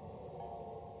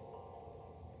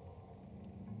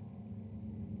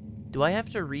 Do I have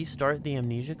to restart the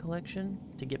Amnesia collection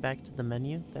to get back to the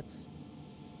menu? That's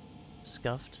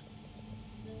scuffed.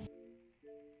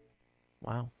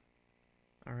 Wow.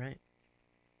 Alright.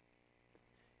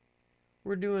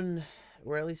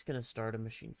 We're at least gonna start a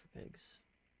machine for pigs.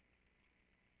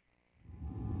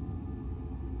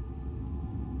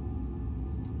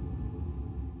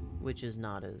 Which is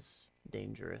not as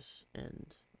dangerous, and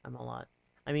I'm a lot...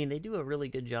 I mean, they do a really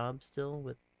good job still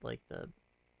with, like, the...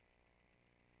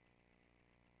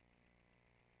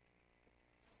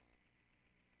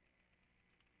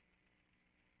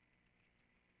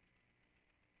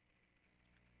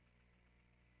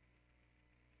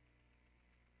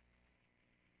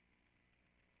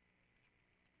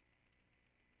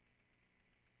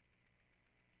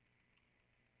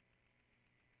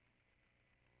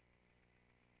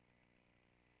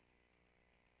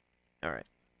 Alright.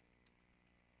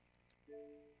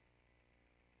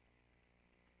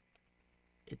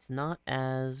 It's not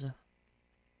as...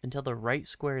 until the right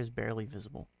square is barely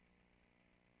visible.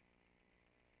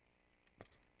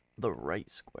 The right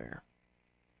square.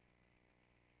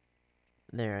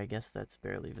 There, I guess that's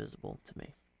barely visible to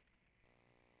me.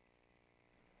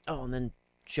 Oh, and then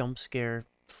jump scare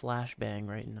flashbang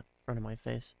right in front of my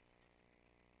face.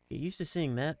 Get used to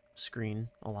seeing that screen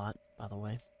a lot, by the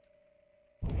way.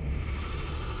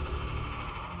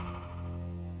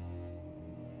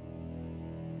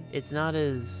 It's not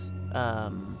as,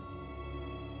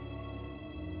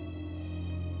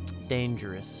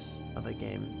 dangerous of a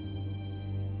game.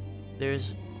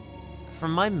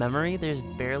 From my memory, there's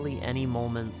barely any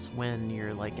moments when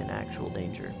you're, like, in actual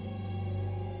danger.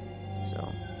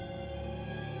 So,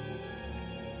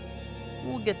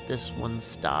 we'll get this one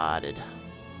started.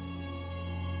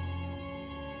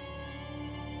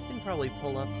 I can probably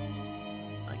pull up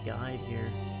a guide here.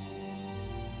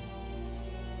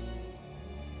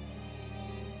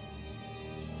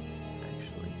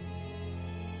 Actually.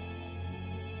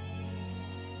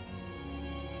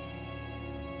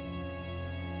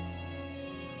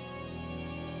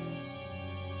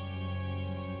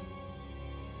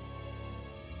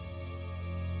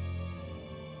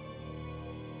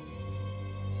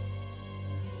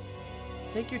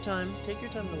 Take your time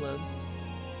to load.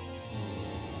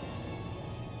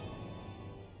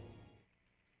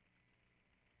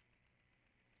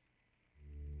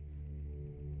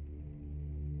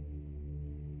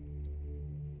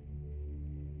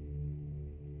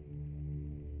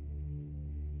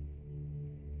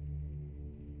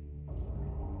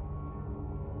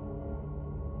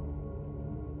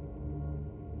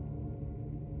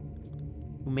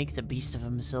 Who makes a beast of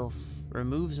himself,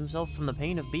 removes himself from the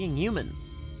pain of being human.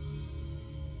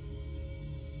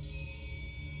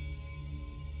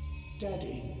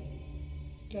 Daddy,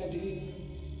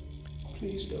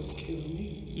 please don't kill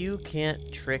me. You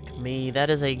can't trick me. That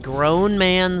is a grown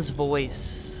man's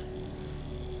voice.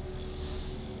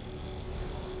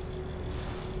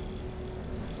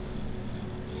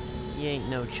 He ain't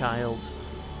no child.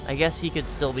 I guess he could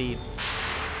still be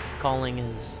calling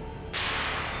his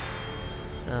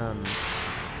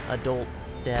adult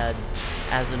dad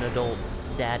as an adult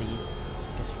daddy.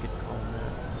 I guess you could call him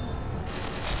that.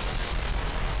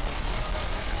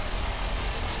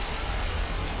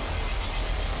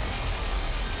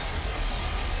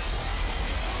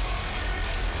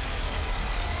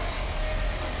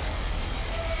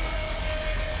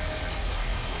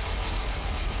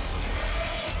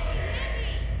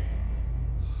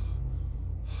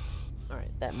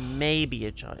 that may be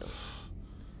a child.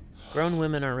 Grown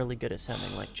women are really good at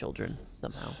sounding like children,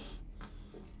 somehow.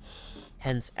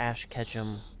 Hence, Ash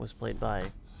Ketchum was played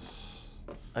by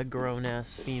a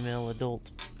grown-ass female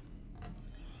adult.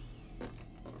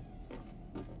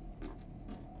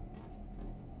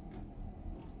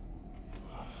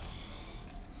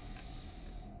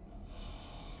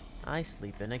 I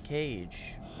sleep in a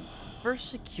cage. For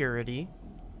security.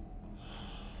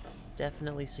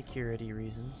 Definitely security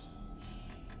reasons.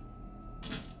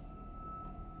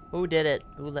 Who did it?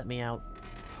 Who let me out?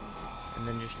 And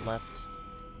then just left.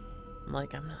 I'm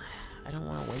like, I don't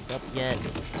want to wake up yet.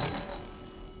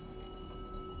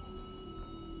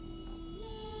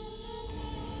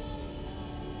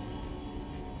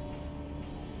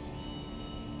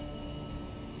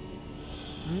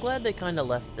 I'm glad they kind of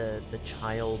left the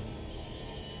child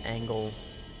angle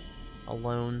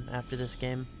alone after this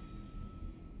game.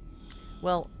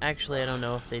 Well, actually, I don't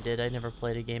know if they did. I never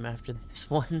played a game after this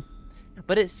one.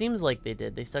 But it seems like they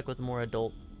did. They stuck with more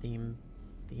adult themes.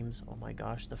 Oh my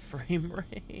gosh, the frame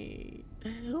rate.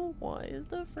 Why is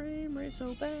the frame rate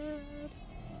so bad?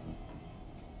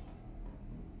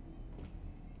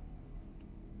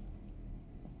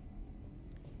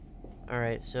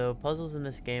 Alright, so puzzles in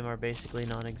this game are basically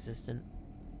non-existent.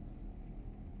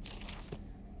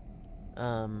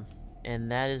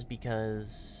 And that is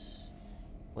because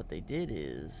what they did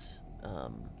is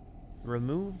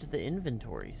removed the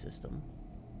inventory system.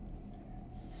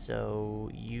 So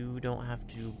you don't have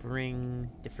to bring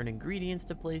different ingredients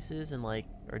to places and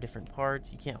or different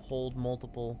parts. You can't hold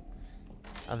multiple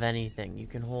of anything. You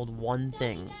can hold one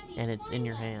thing and it's in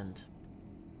your hand.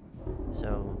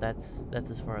 So that's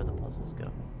as far as the puzzles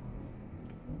go.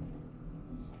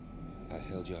 I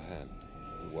held your hand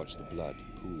and watched the blood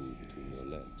pool between your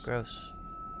legs. Gross.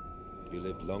 You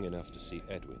lived long enough to see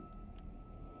Edwin,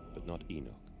 but not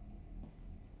Enoch.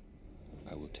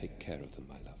 I will take care of them,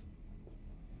 my love.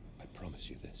 I promise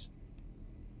you this.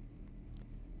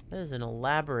 That is an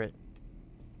elaborate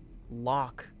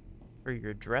lock for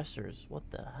your dressers.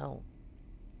 What the hell?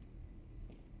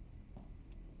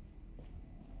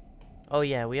 Oh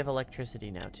yeah, we have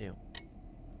electricity now too.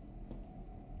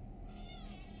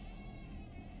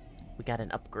 We got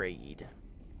an upgrade.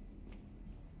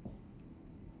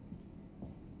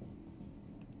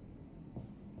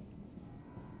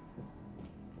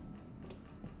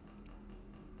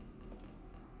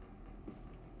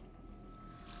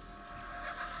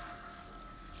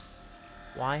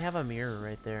 Why have a mirror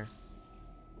right there?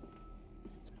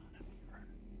 It's not a mirror.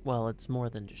 Well, it's more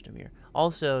than just a mirror.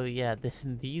 Also, yeah,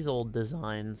 these old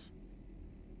designs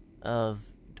of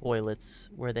toilets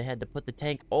where they had to put the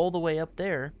tank all the way up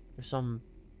there for some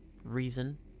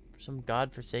reason, for some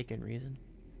godforsaken reason.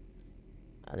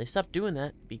 They stopped doing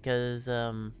that because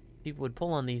people would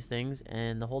pull on these things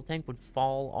and the whole tank would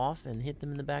fall off and hit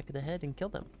them in the back of the head and kill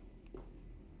them.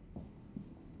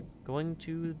 Going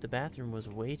to the bathroom was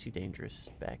way too dangerous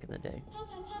back in the day.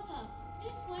 Papa,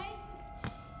 this way.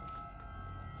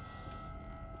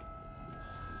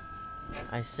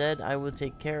 I said I would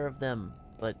take care of them,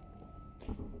 but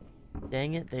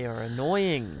dang it, they are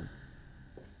annoying.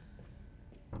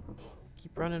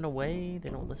 Keep running away, they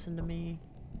don't listen to me.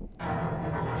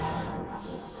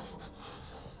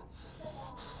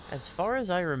 As far as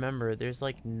I remember, there's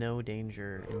like no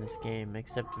danger in this game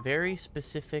except very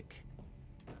specific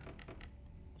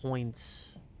points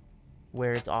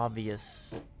where it's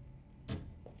obvious.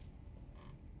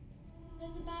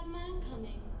 There's a bad man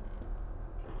coming.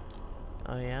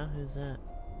 Oh yeah? Who's that?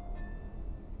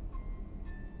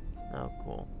 Oh,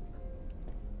 cool.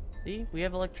 See? We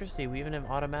have electricity. We even have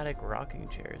automatic rocking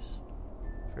chairs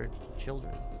for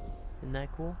children. Isn't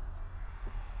that cool?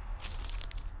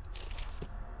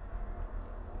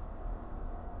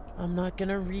 I'm not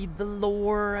gonna read the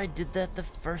lore. I did that the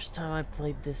first time I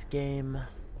played this game.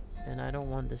 And I don't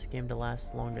want this game to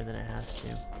last longer than it has to.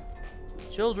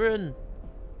 Children!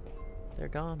 They're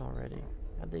gone already.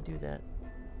 How'd they do that?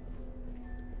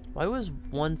 Why was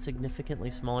one significantly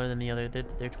smaller than the other?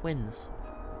 They're twins.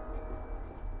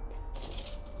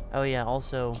 Oh yeah,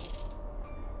 also,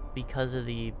 because of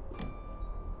the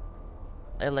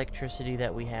electricity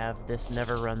that we have, this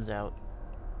never runs out.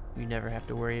 You never have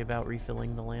to worry about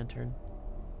refilling the lantern.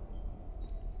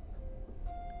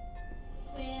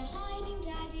 We're hiding,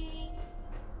 Daddy.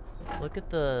 Look at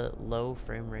the low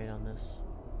frame rate on this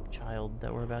child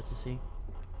that we're about to see.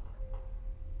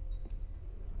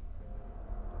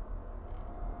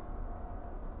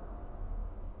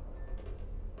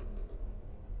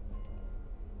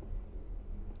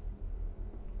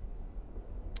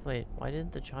 Wait, why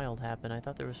didn't the child happen? I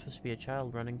thought there was supposed to be a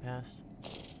child running past.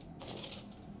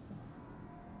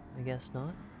 I guess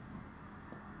not.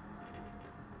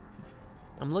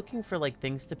 I'm looking for, like,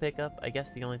 things to pick up. I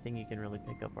guess the only thing you can really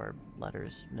pick up are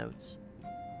letters, notes.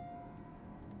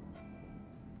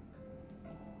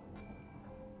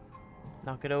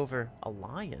 Knock it over. A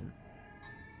lion?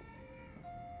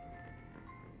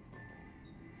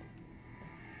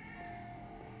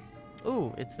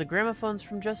 Ooh, it's the gramophones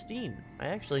from Justine. I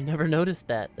actually never noticed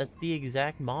that. That's the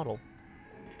exact model.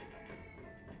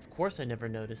 Of course I never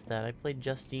noticed that. I played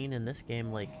Justine and this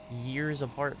game, like, years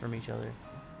apart from each other.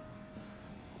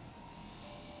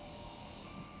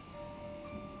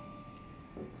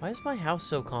 Why is my house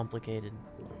so complicated?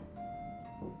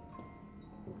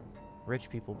 Rich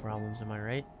people problems, am I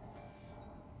right?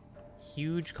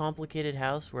 Huge, complicated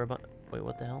house where wait,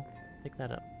 what the hell? Pick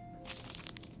that up.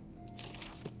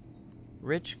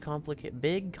 Rich,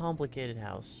 big, complicated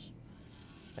house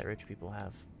that rich people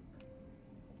have.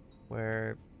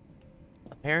 Where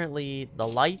apparently the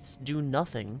lights do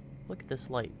nothing. Look at this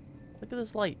light. Look at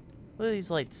this light. Look at these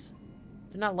lights.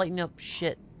 They're not lighting up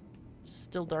shit. It's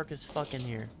still dark as fuck in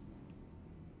here.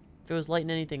 If it was lighting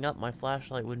anything up, my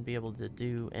flashlight wouldn't be able to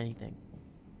do anything.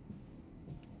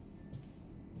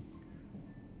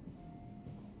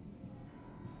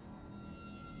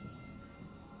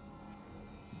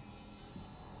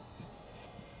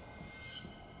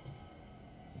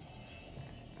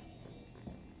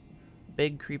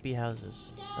 Big creepy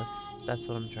houses. That's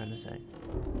what I'm trying to say.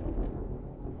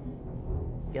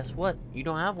 Guess what? You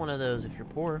don't have one of those if you're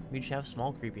poor. You just have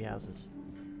small creepy houses.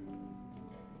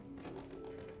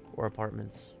 Or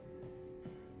apartments.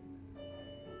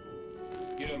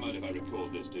 You don't mind if I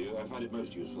record this, do you? I find it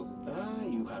most useful. Ah,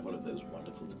 you have one of those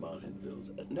wonderful Martinvilles.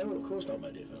 No, of course not,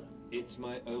 my dear fellow. It's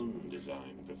my own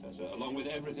design, Professor, along with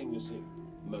everything you see.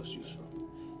 Most useful.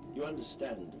 You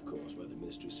understand, of course, why the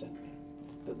ministry sent me.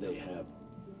 That they have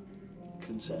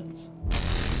concerns.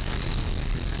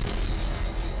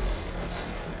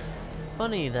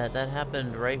 Funny that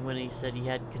happened right when he said he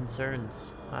had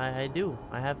concerns. I do.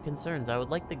 I have concerns. I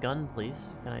would like the gun, please.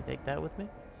 Can I take that with me?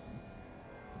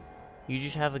 You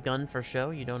just have a gun for show?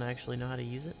 You don't actually know how to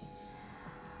use it?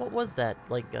 What was that?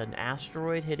 Like an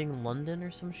asteroid hitting London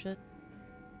or some shit?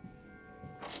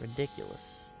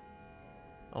 Ridiculous.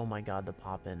 Oh my god, the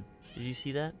pop-in. Did you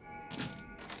see that?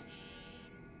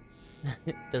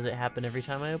 Does it happen every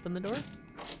time I open the door?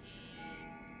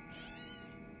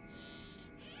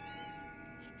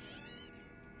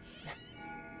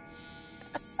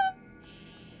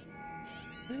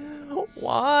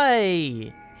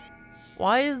 Why?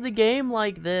 Why is the game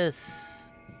like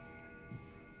this?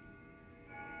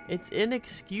 It's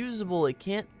inexcusable. It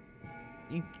can't...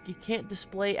 You can't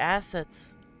display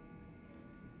assets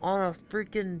on a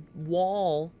freaking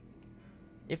wall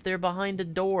if they're behind a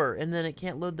door, and then it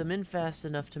can't load them in fast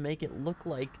enough to make it look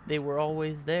like they were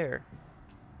always there.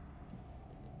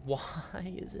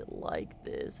 Why is it like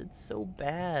this? It's so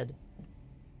bad.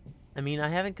 I mean, I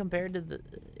haven't compared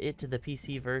it to the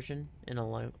PC version in a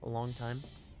long time,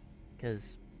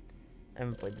 because I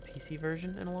haven't played the PC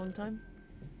version in a long time.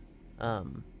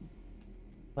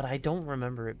 But I don't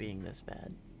remember it being this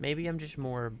bad. Maybe I'm just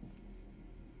more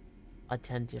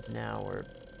attentive now, or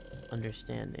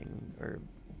understanding, or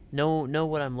know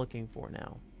what I'm looking for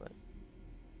now, but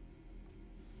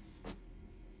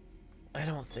I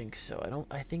don't think so.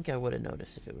 I think I would have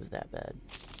noticed if it was that bad.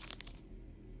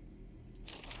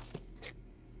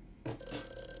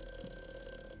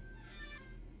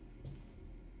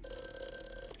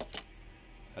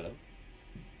 Hello?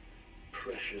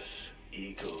 Precious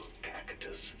eagle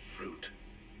cactus fruit.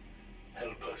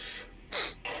 Help us.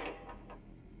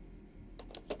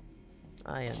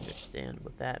 I understand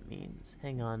what that means.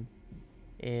 Hang on.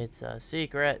 It's a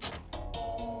secret.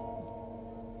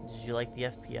 Did you like the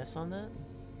FPS on that?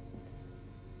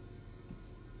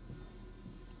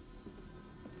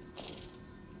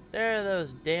 There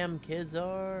those damn kids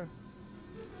are.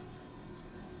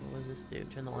 What does this do?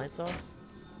 Turn the lights off?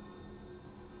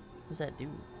 What does that do?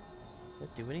 Does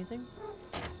that do anything?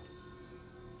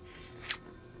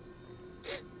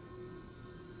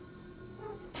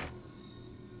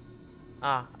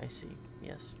 Ah, I see.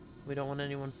 Yes. We don't want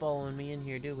anyone following me in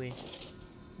here, do we?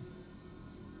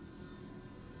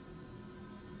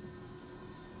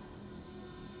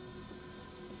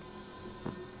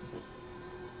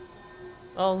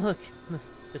 Oh, look.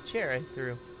 The chair I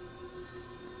threw.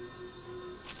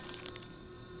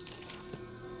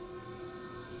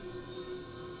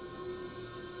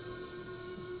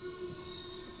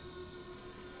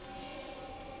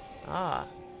 Ah,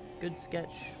 good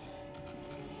sketch.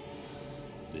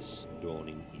 This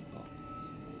dawning epoch,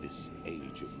 this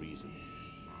age of reason,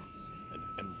 an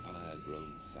empire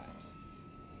grown fat,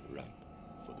 ripe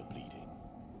for the bleeding.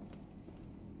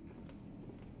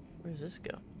 Where does this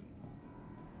go?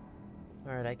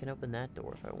 Alright, I can open that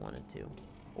door if I wanted to.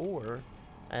 Or,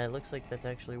 it looks like that's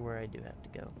actually where I do have to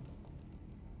go.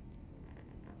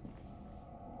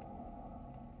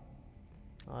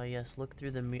 Oh yes, look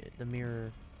through the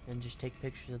mirror and just take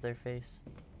pictures of their face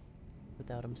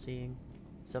without them seeing,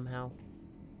 somehow.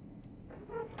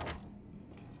 Oh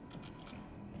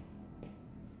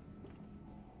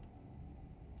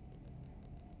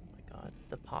my god,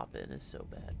 the pop-in is so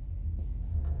bad.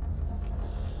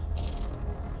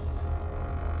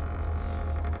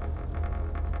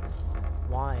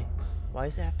 Why? Why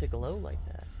does it have to glow like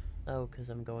that? Oh, because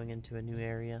I'm going into a new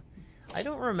area. I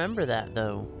don't remember that,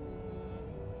 though.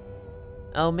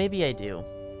 Oh, maybe I do.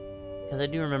 Because I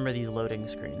do remember these loading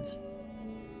screens.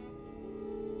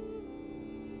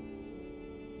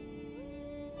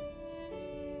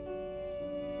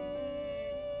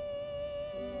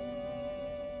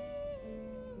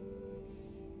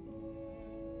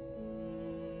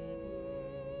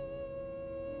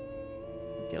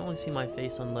 You can only see my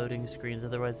face on loading screens,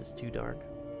 otherwise it's too dark.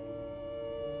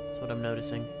 That's what I'm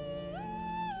noticing.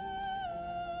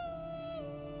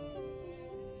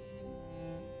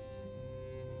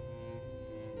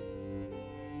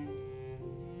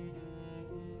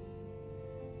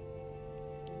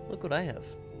 Look what I have.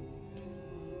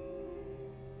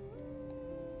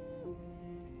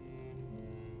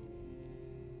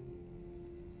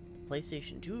 The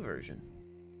PlayStation 2 version.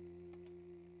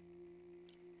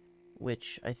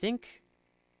 Which I think,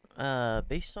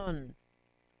 based on,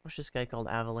 what's this guy called,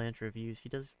 Avalanche Reviews, he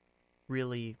does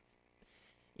really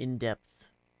in-depth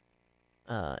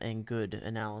and good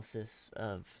analysis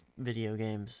of video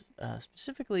games,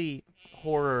 specifically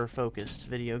horror-focused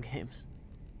video games.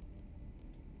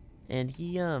 And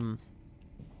he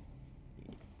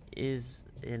is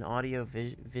an audio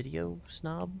video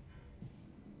snob.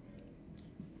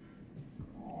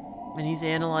 And he's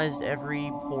analyzed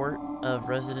every port of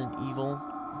Resident Evil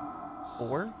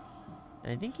 4.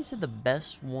 And I think he said the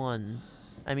best one,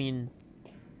 I mean,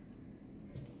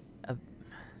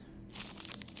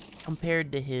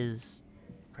 compared to his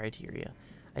criteria,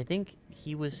 I think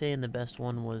he was saying the best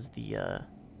one was the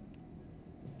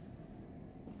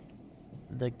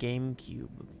GameCube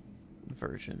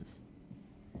version.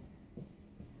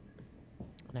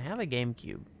 And I have a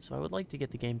GameCube, so I would like to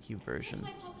get the GameCube version. This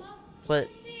way, Papa. But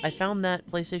Come and see. I found that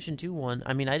PlayStation 2 one,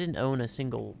 I mean, I didn't own a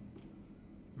single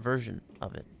version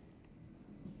of it.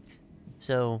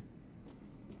 So,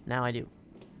 now I do.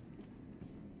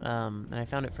 And I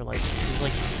found it for like, it was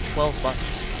like 12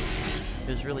 bucks.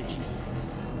 It was really cheap.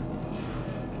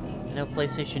 I know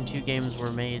PlayStation 2 games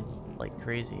were made like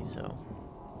crazy, so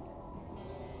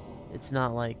it's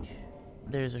not like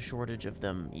there's a shortage of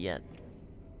them yet.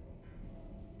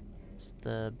 It's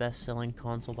the best-selling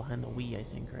console behind the Wii, I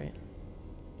think, right?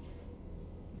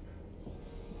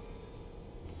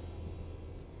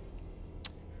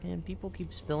 And people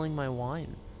keep spilling my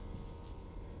wine.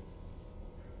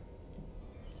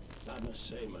 I must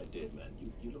say, my dear man,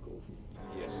 you look awful.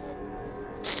 Yes, sir.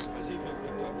 I seem to have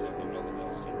picked up something rather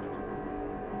nasty.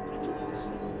 Please,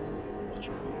 what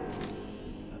you beautiful.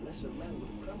 Unless a man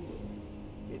would crumble.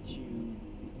 Yet you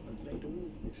have made all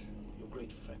of this. Your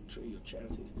great factory, your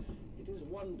charities. It is a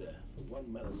wonder for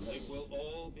one man alone. It will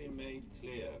all be made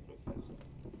clear, Professor.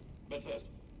 But first,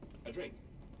 a drink.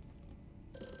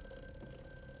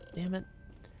 Damn it.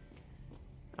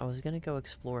 I was gonna go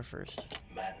explore first.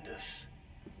 Mandus,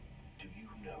 do you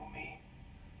know me?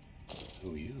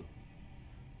 Who are you?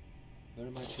 Where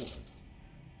are my children?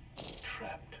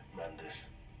 Trapped, Mandus.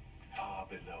 Far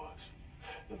below us.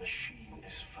 The machine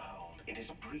is fouled. It is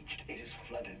breached. It is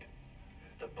flooded.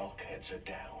 The bulkheads are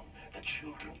down. The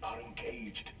children are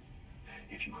engaged.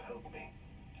 If you help me,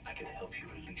 I can help you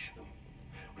release them.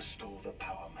 Restore the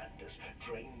power, Mandus.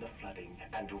 Drain the flooding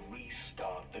and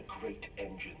restart the great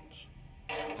engines.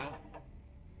 How?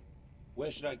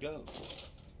 Where should I go?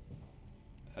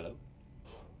 Hello?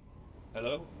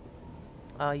 Hello?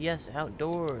 Yes,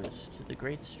 outdoors, to the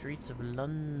great streets of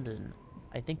London.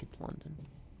 I think it's London.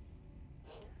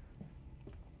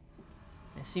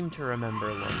 I seem to remember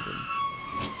London.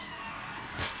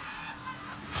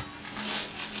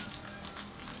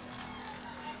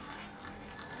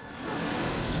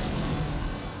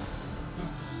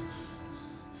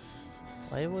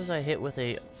 Why was I hit with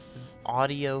a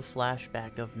audio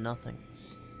flashback of nothing?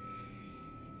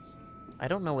 I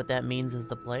don't know what that means as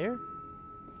the player.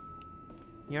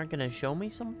 You aren't gonna show me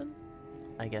something?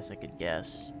 I guess I could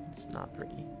guess. It's not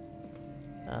pretty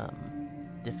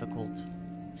difficult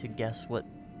to guess what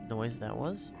noise that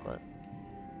was, but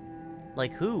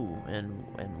Like who and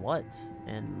what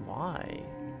and why?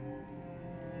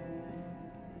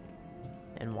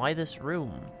 And why this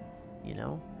room? You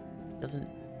know? Doesn't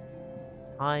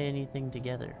tie anything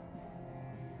together.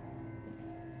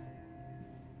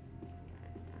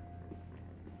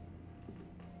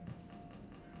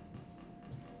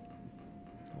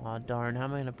 Aw, darn, how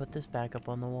am I gonna put this back up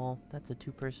on the wall? That's a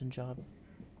two-person job.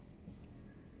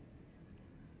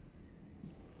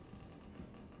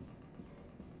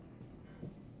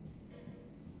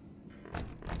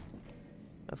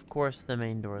 Of course, the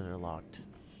main doors are locked.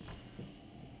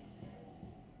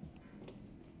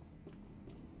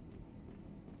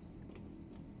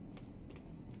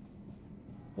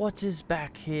 What is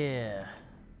back here?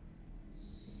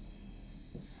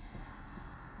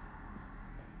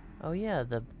 Oh yeah,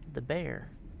 the bear.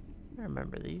 I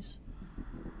remember these.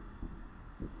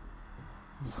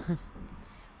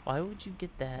 Why would you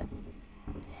get that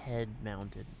head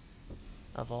mounted,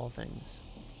 of all things?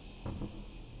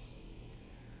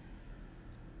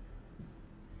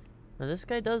 Now this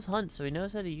guy does hunt, so he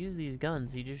knows how to use these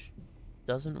guns. He just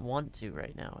doesn't want to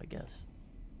right now, I guess.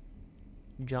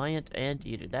 Giant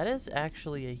anteater. That is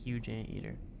actually a huge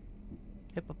anteater.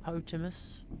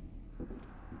 Hippopotamus.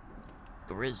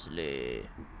 Grizzly.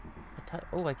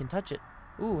 Oh, I can touch it.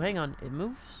 Ooh, hang on. It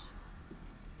moves?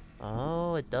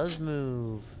 Oh, it does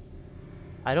move.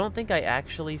 I don't think I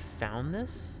actually found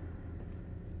this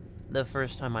the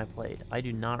first time I played. I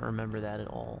do not remember that at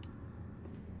all.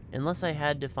 Unless I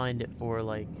had to find it for,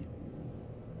 like,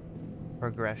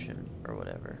 progression or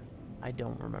whatever. I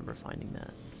don't remember finding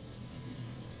that.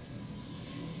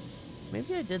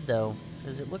 Maybe I did, though,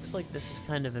 because it looks like this is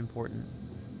kind of important.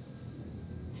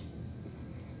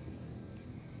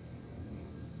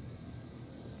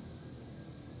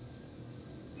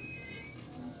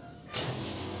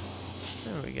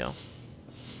 There we go.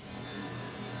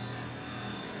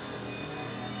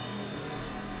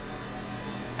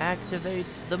 Activate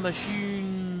the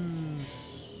machines.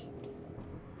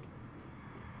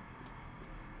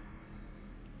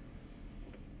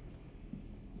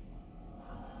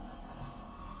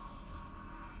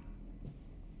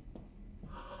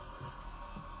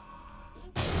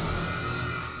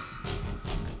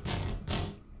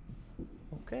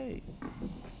 Okay.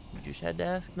 You just had to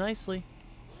ask nicely.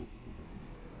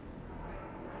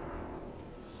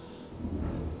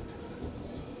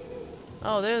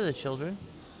 Oh, they're the children.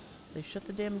 They shut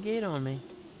the damn gate on me.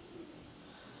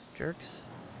 Jerks.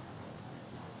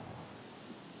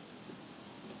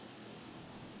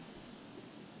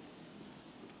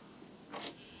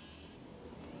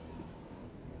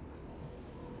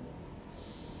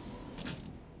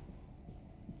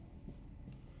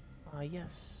 Ah,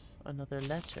 yes. Another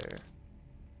letter.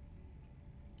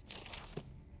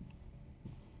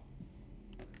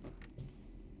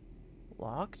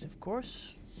 Locked, of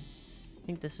course. I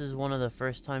think this is one of the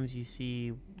first times you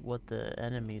see what the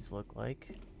enemies look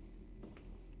like.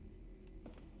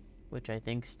 Which I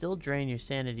think still drain your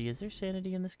sanity. Is there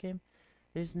sanity in this game?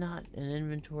 There's not an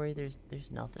inventory. There's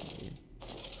nothing, dude.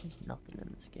 There's nothing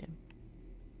in this game.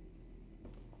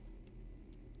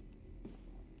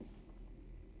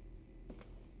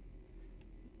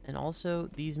 And also,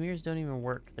 these mirrors don't even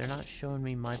work. They're not showing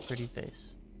me my pretty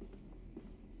face.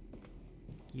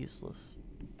 Useless.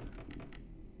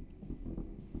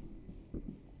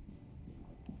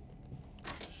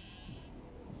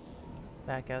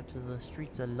 Back out to the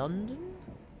streets of London.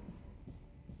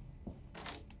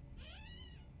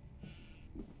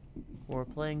 Or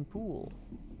playing pool.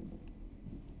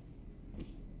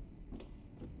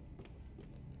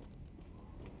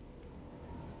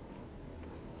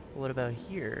 What about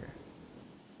here?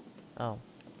 Oh,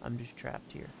 I'm just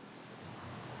trapped here.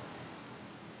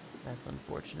 That's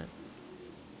unfortunate.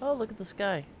 Oh, look at the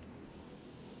sky.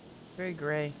 Very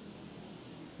gray.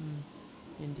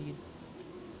 Indeed.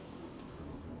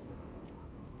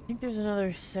 I think there's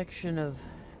another section of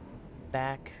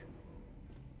back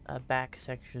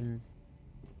section.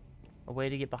 A way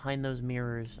to get behind those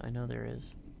mirrors. I know there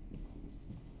is.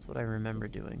 That's what I remember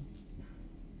doing.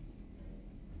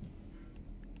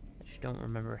 I just don't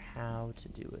remember how to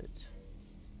do it.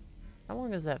 How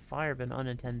long has that fire been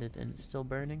unattended and it's still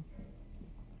burning?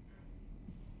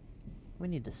 We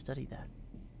need to study that.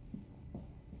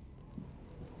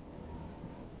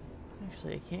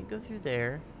 Actually, I can't go through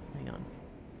there. Hang on.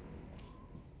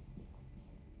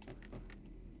 Okay,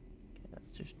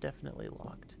 that's just definitely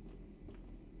locked.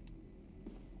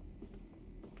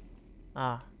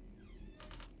 Ah.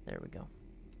 There we go.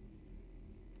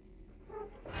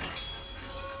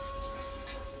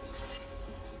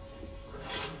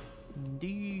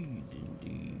 Indeed,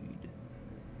 indeed.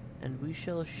 And we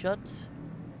shall shut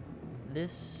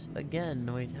this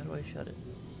again. Wait, how do I shut it?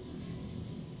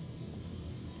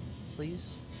 Please?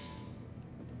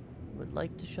 Would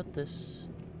like to shut this.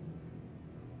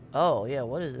 Oh, yeah,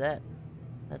 what is that?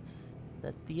 That's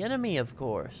the enemy, of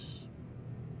course.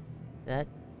 That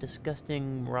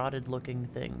disgusting, rotted-looking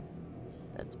thing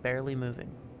that's barely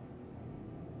moving.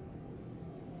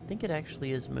 I think it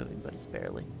actually is moving, but it's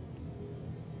barely.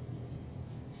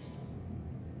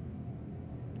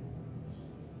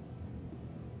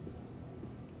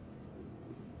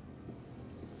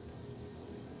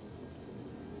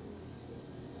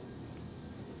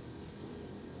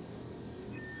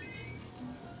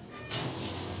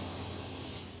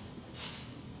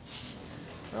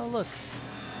 Oh, look.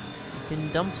 You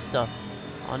can dump stuff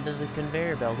onto the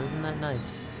conveyor belt. Isn't that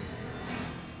nice?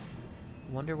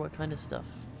 Wonder what kind of stuff.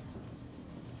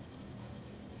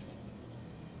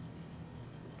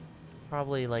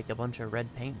 Probably like a bunch of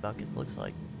red paint buckets, looks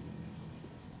like.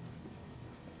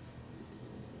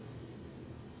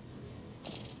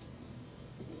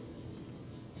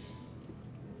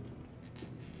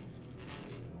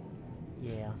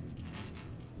 Yeah.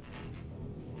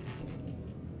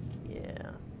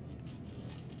 Yeah.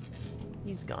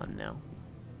 He's gone now.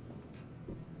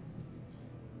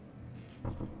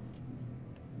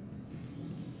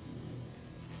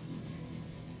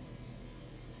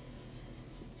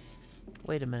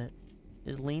 Wait a minute.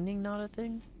 Is leaning not a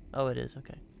thing? Oh, it is.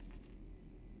 Okay.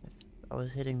 I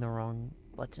was hitting the wrong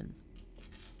button.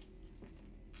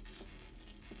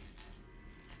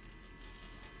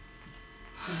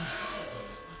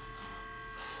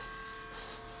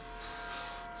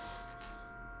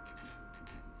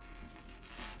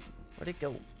 Where'd it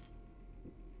go?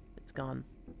 It's gone.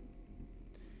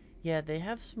 Yeah, they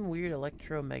have some weird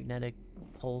electromagnetic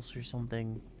pulse or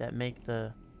something that make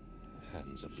the...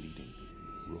 Hands are bleeding,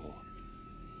 raw.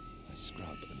 I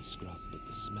scrub and scrub, but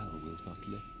the smell will not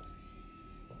lift.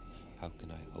 How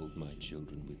can I hold my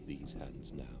children with these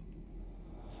hands now?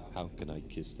 How can I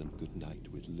kiss them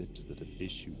goodnight with lips that have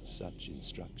issued such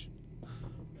instruction?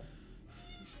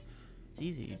 It's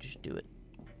easy, you just do it.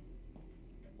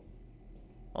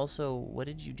 Also, what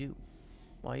did you do?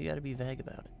 Why you gotta be vague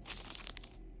about it?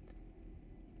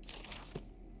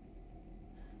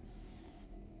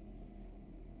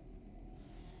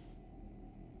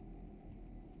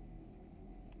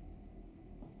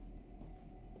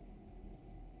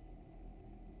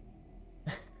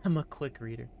 I'm a quick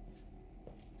reader.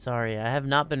 Sorry, I have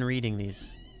not been reading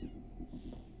these.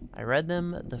 I read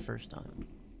them the first time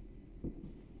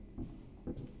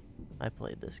I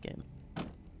played this game.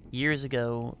 Years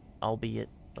ago, albeit,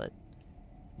 but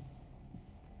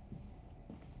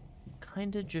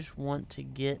kinda just want to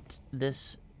get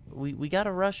this... We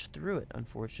gotta rush through it,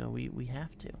 unfortunately. We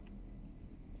have to.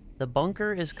 The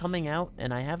bunker is coming out,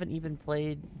 and I haven't even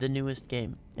played the newest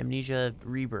game, Amnesia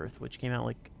Rebirth, which came out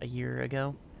like a year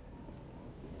ago.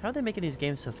 How are they making these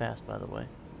games so fast, by the way?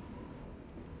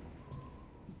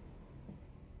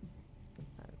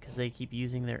 Because they keep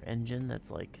using their engine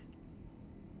that's like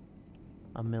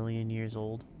a million years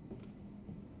old.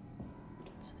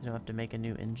 So they don't have to make a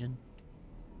new engine.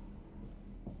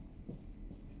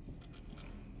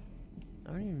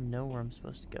 I don't even know where I'm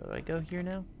supposed to go. Do I go here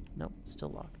now? Nope, still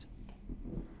locked.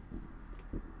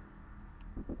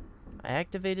 I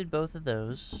activated both of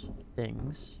those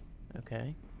things.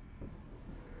 Okay.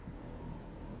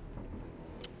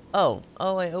 Oh,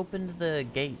 I opened the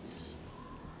gates.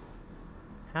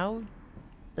 How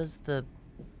does the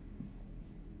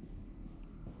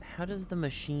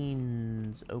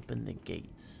machines open the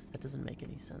gates? That doesn't make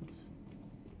any sense.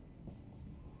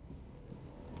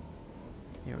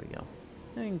 Here we go.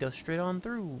 Now we can go straight on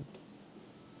through.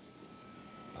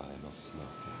 I am off to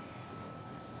market.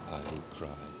 I will cry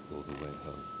all the way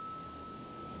home.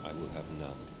 I will have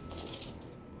none.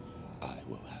 I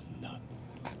will have none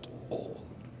at all.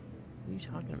 What are you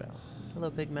talking about? Hello,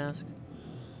 Pig Mask.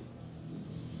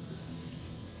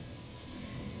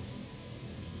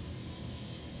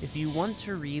 If you want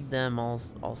to read them, I'll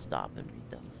stop and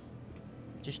read them.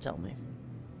 Just tell me.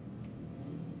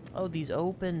 Oh, these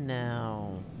open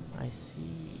now. I see.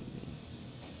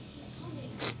 It's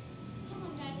coming. Come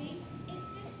on, Daddy. It's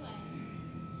this way.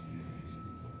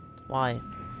 Why?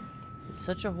 It's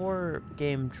such a horror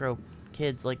game trope.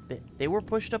 Kids, like, they were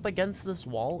pushed up against this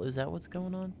wall? Is that what's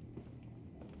going on?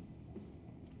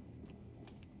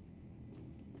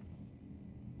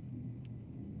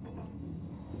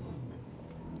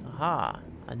 Aha!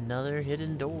 Another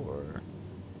hidden door.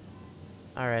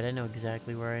 Alright, I know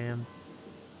exactly where I am.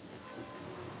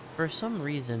 For some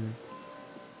reason,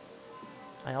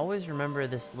 I always remember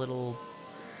this little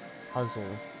puzzle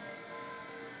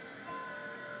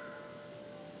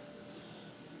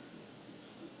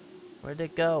Where'd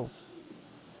it go?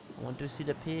 I want to see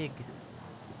the pig.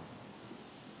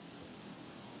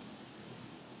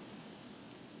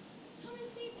 Come and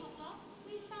see, Papa.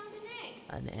 We found an egg.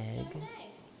 An A egg? stone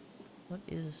egg. What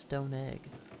is a stone egg?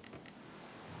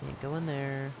 Can't go in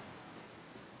there.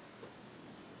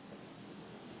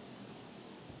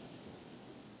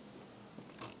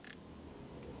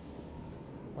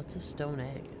 What's a stone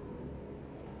egg?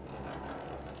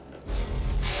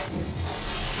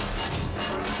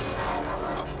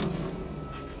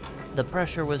 The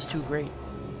pressure was too great.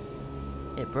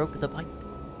 It broke the pipe.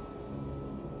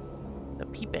 The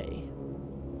pipe.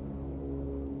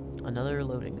 Another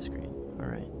loading screen.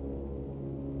 Alright.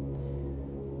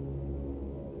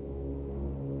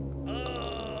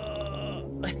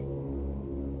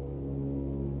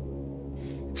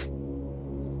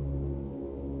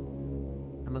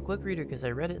 I'm a quick reader because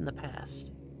I read it in the past.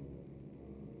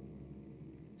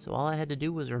 So all I had to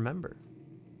do was remember.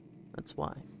 That's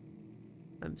why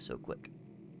I'm so quick.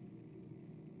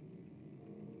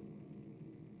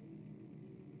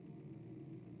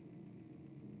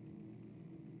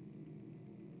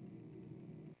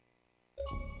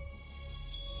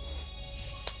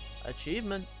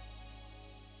 Achievement.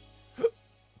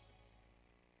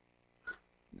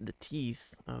 The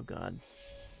teeth. Oh god.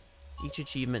 Each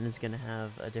achievement is going to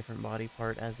have a different body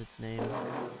part as its name.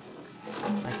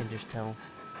 I can just tell.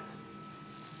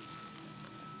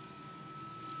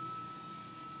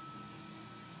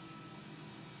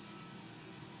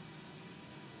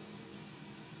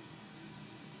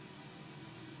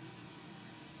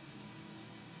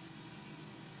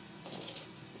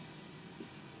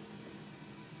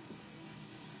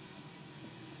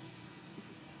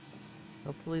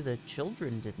 Hopefully the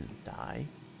children didn't die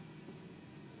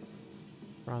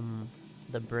from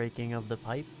the breaking of the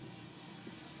pipe.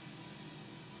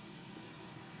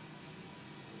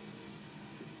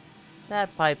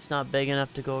 That pipe's not big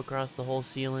enough to go across the whole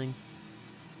ceiling.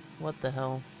 What the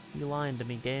hell? You lying to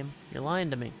me, game. You're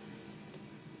lying to me.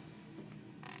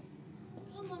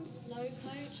 Come on, slow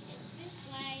coach. It's this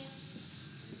way.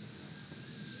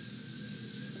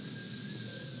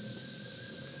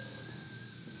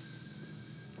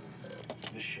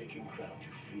 The shaking ground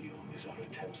you feel is our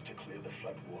attempts to clear the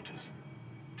flood waters.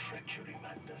 Treachery,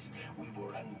 madness. We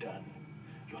were undone.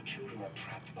 Your children are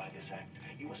trapped by this act.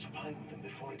 You must find them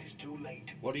before it is too late.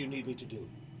 What do you need me to do?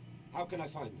 How can I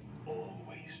find them?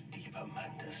 Always deeper,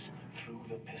 Mandus. Through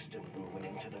the piston room and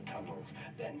into the tunnels.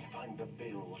 Then find the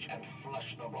bilge and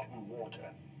flush the rotten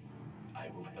water. I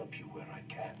will help you where I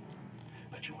can.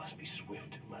 But you must be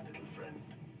swift, my little friend.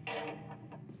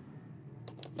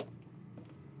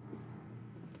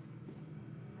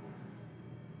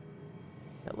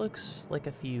 That looks like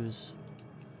a fuse.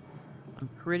 I'm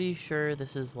pretty sure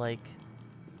this is like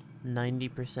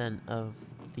 90% of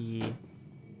the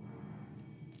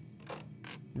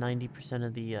 90%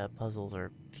 of the puzzles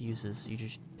are fuses. You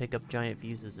just pick up giant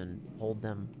fuses and hold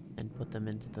them and put them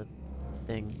into the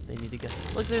thing they need to go.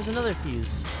 Look, there's another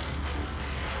fuse.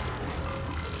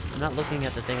 I'm not looking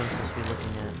at the thing I'm supposed to be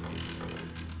looking at.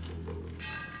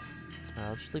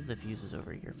 I'll just leave the fuses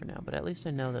over here for now, but at least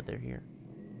I know that they're here.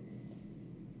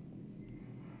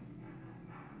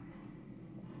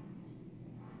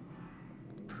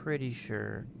 Pretty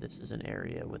sure this is an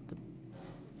area with the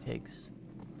pigs.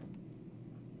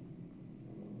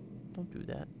 Don't do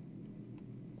that.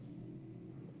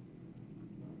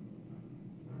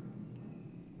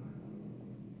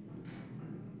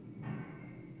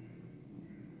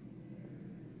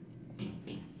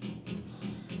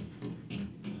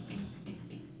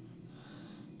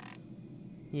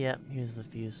 Yeah, here's the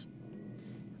fuse.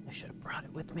 I should have brought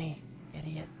it with me,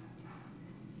 idiot.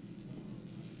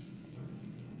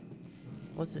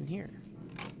 What's in here?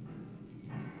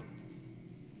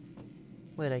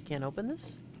 Wait, I can't open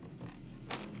this?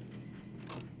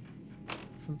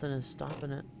 Something is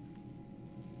stopping it.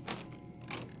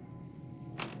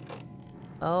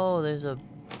 Oh, there's a...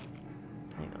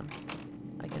 Hang on.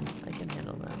 I can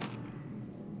handle that.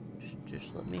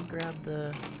 Just let me grab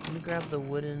the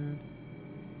wooden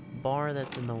bar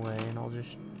that's in the way, and I'll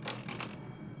just...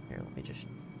 Here, let me just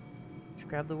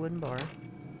grab the wooden bar.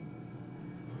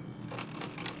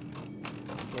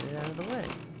 Get it out of the way.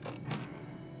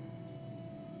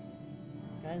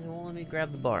 Guys, it won't let me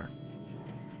grab the bar.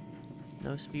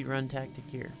 No speedrun tactic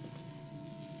here.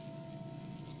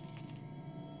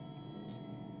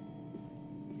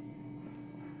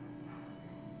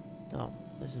 Oh,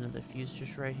 there's another fuse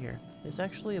just right here. There's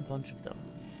actually a bunch of them.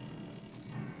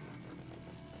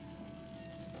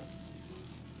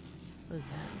 What is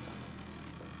that?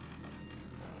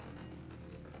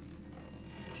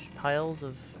 Just piles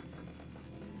of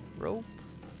rope.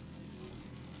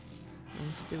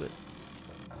 Let's do it.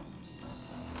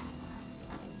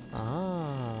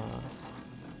 Ah.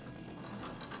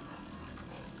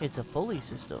 It's a pulley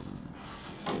system.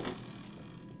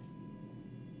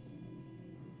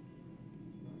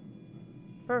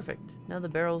 Perfect. Now the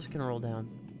barrels can roll down.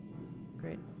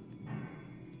 Great.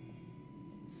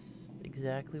 It's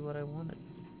exactly what I wanted.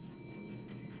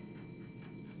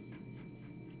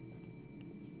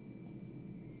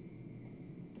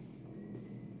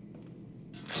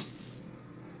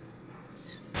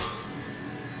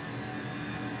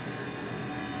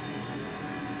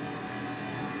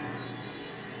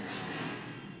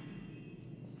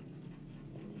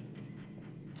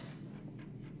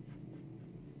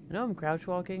 I know I'm crouch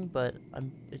walking, but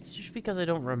it's just because I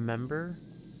don't remember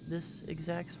this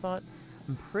exact spot.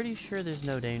 I'm pretty sure there's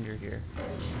no danger here.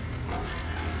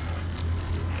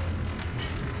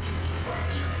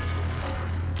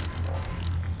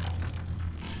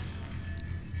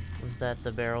 Was that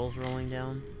the barrels rolling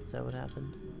down? Is that what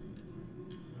happened?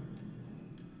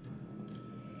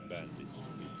 Bandaged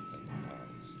feet and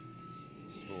eyes,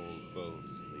 small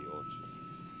bones in the orchard.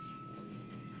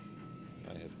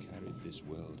 I have carried this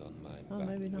world on my back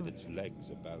maybe not. with its legs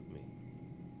about me.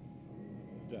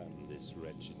 Damn this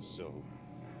wretched soul.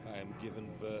 I am given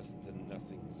birth to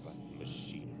nothing but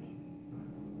machinery.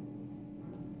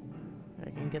 I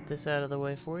can get this out of the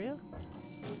way for you.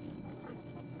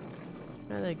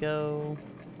 There they go.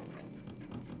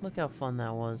 Look how fun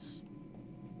that was.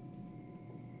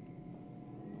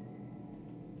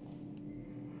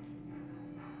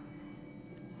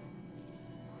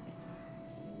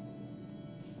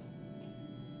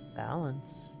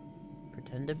 Balance.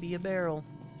 Pretend to be a barrel.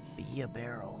 Be a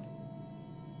barrel.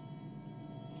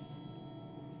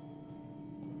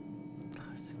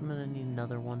 Gosh, I'm gonna need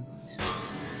another one.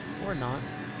 Or not.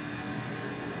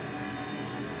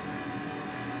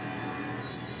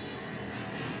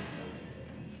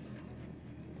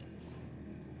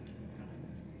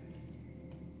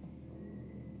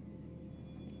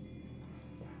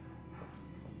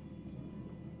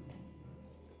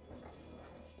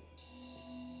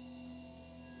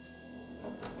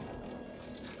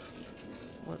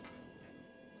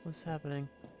 What's happening?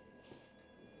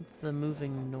 What's the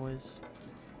moving noise?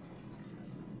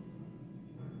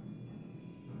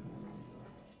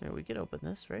 Here, we can open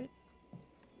this, right?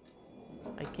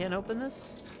 I can't open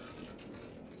this?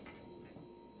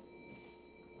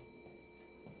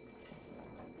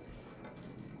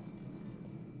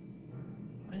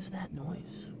 What is that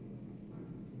noise?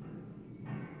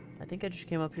 I think I just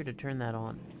came up here to turn that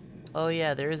on. Oh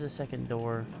yeah, there is a second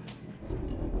door.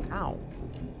 Ow.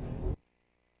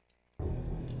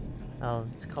 Oh,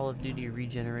 it's Call of Duty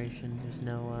regeneration. There's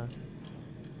no,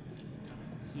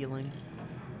 healing.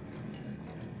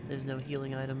 There's no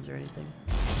healing items or anything.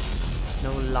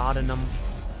 No laudanum.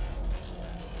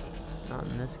 Not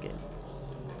in this game.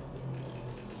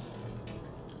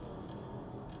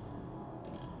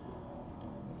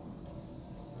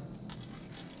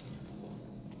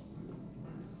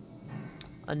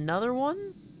 Another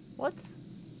one? What?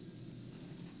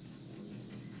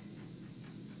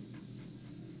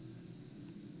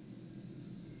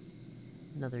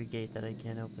 Another gate that I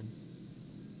can't open.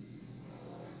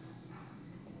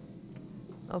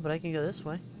 Oh, but I can go this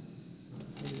way.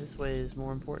 Maybe this way is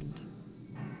more important.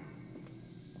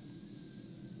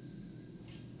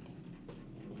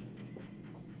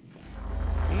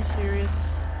 Are you serious?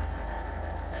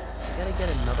 I gotta get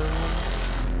another one?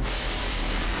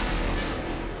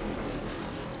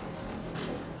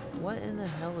 What in the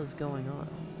hell is going on?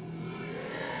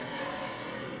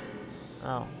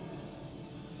 Oh.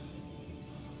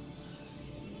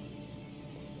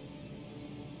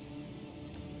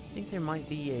 I think there might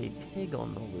be a pig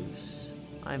on the loose.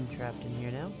 I'm trapped in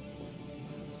here now.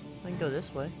 I can go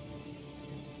this way.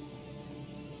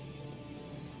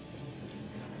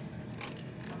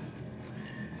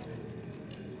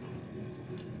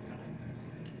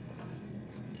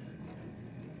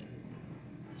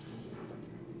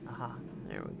 Aha,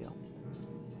 there we go.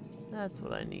 That's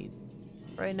what I need.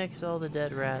 Right next to all the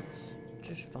dead rats.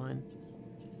 Just fine.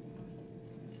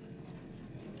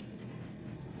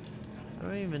 I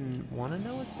don't even want to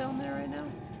know what's down there right now.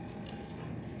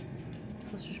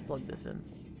 Let's just plug this in.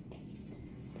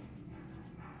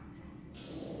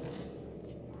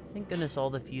 Thank goodness all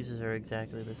the fuses are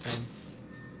exactly the same.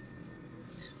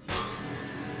 There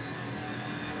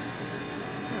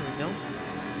we go.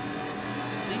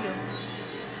 See ya.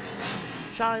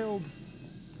 Child!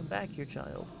 Come back here,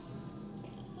 child.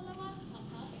 Follow us,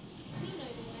 Papa. We know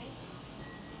the way.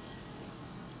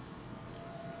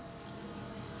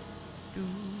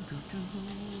 Do,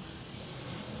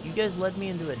 You guys led me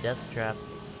into a death trap.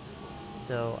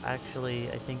 So,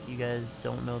 actually, I think you guys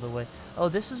don't know the way. Oh,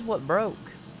 this is what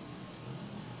broke.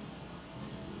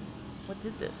 What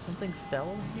did this? Something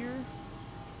fell here?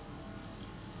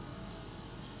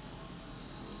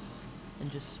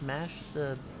 And just smashed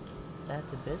that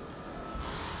to bits?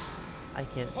 I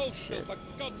can't see Hold shit. still, for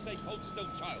God's sake, hold still,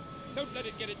 child. Don't let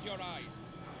it get into your eyes.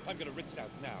 I'm gonna rinse it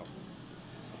out now.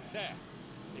 There.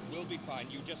 It will be fine.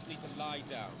 You just need to lie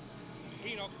down.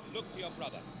 Enoch, look to your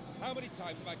brother. How many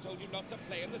times have I told you not to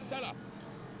play in the cellar?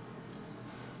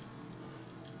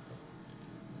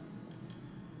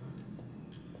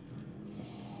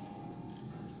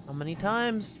 How many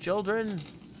times, children?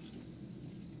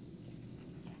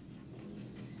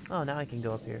 Oh, now I can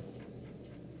go up here.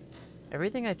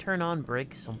 Everything I turn on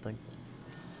breaks something.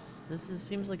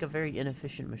 Seems like a very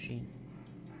inefficient machine.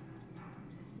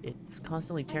 It's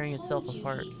constantly tearing itself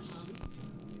apart.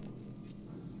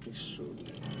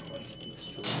 Extraordinary, quite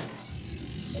extraordinary.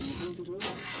 And you built it all?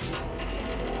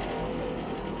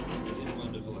 It is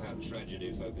wonderful how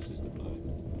tragedy focuses the mind.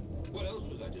 What else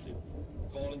was I to do?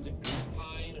 Fall into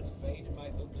pine and fade in my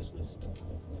hopelessness?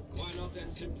 Why not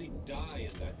then simply die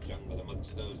in that jungle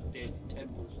amongst those dead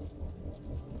temples?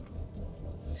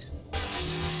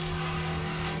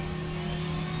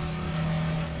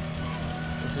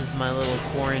 This is my little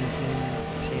quarantine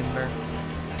chamber.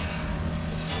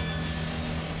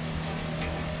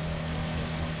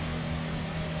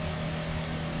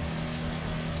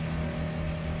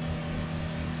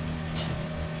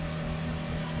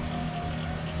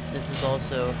 This is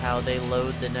also how they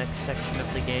load the next section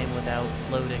of the game without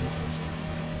loading.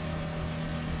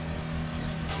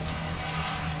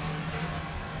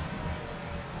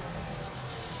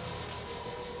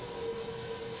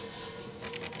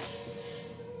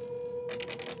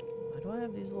 Why do I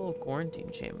have these little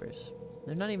quarantine chambers?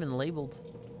 They're not even labeled.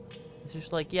 It's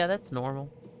just like, yeah, that's normal.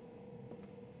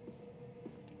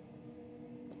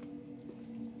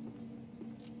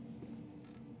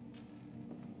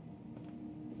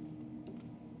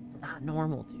 It's not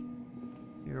normal, dude.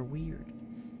 You're weird.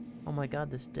 Oh my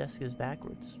god, this desk is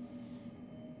backwards.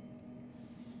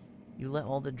 You let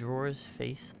all the drawers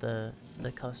face the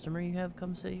customer you have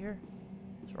come sit here?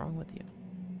 What's wrong with you?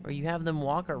 Or you have them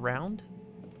walk around?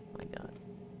 Oh my god.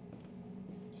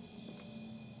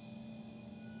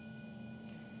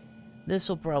 This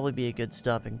will probably be a good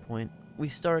stopping point. We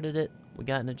started it. We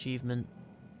got an achievement.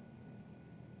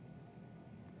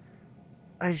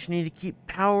 I just need to keep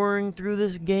powering through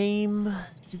this game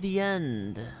to the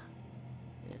end.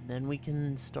 And then we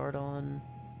can start on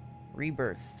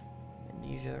Rebirth.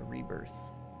 Amnesia Rebirth.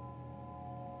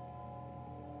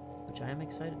 Which I am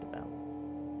excited about.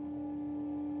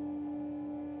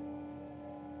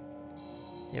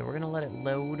 Yeah, we're gonna let it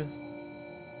load.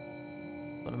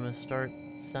 But I'm gonna start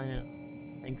signing up.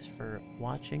 Thanks for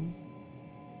watching.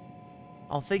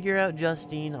 I'll figure out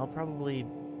Justine. I'll probably...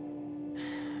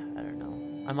 I don't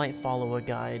know. I might follow a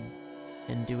guide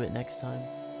and do it next time.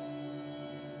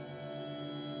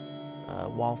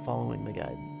 While following the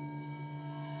guide.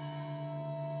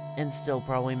 And still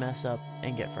probably mess up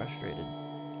and get frustrated.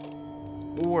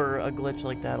 Or a glitch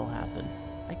like that'll happen.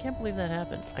 I can't believe that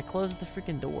happened. I closed the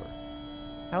freaking door.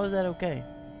 How is that okay?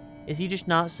 Is he just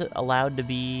not allowed to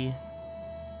be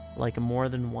like more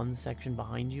than one section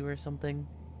behind you or something?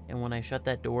 And when I shut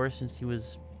that door, since he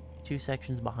was 2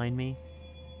 sections behind me,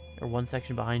 or 1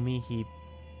 section behind me, he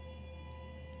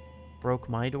broke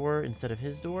my door instead of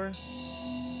his door?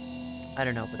 I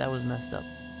don't know, but that was messed up.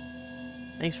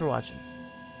 Thanks for watching.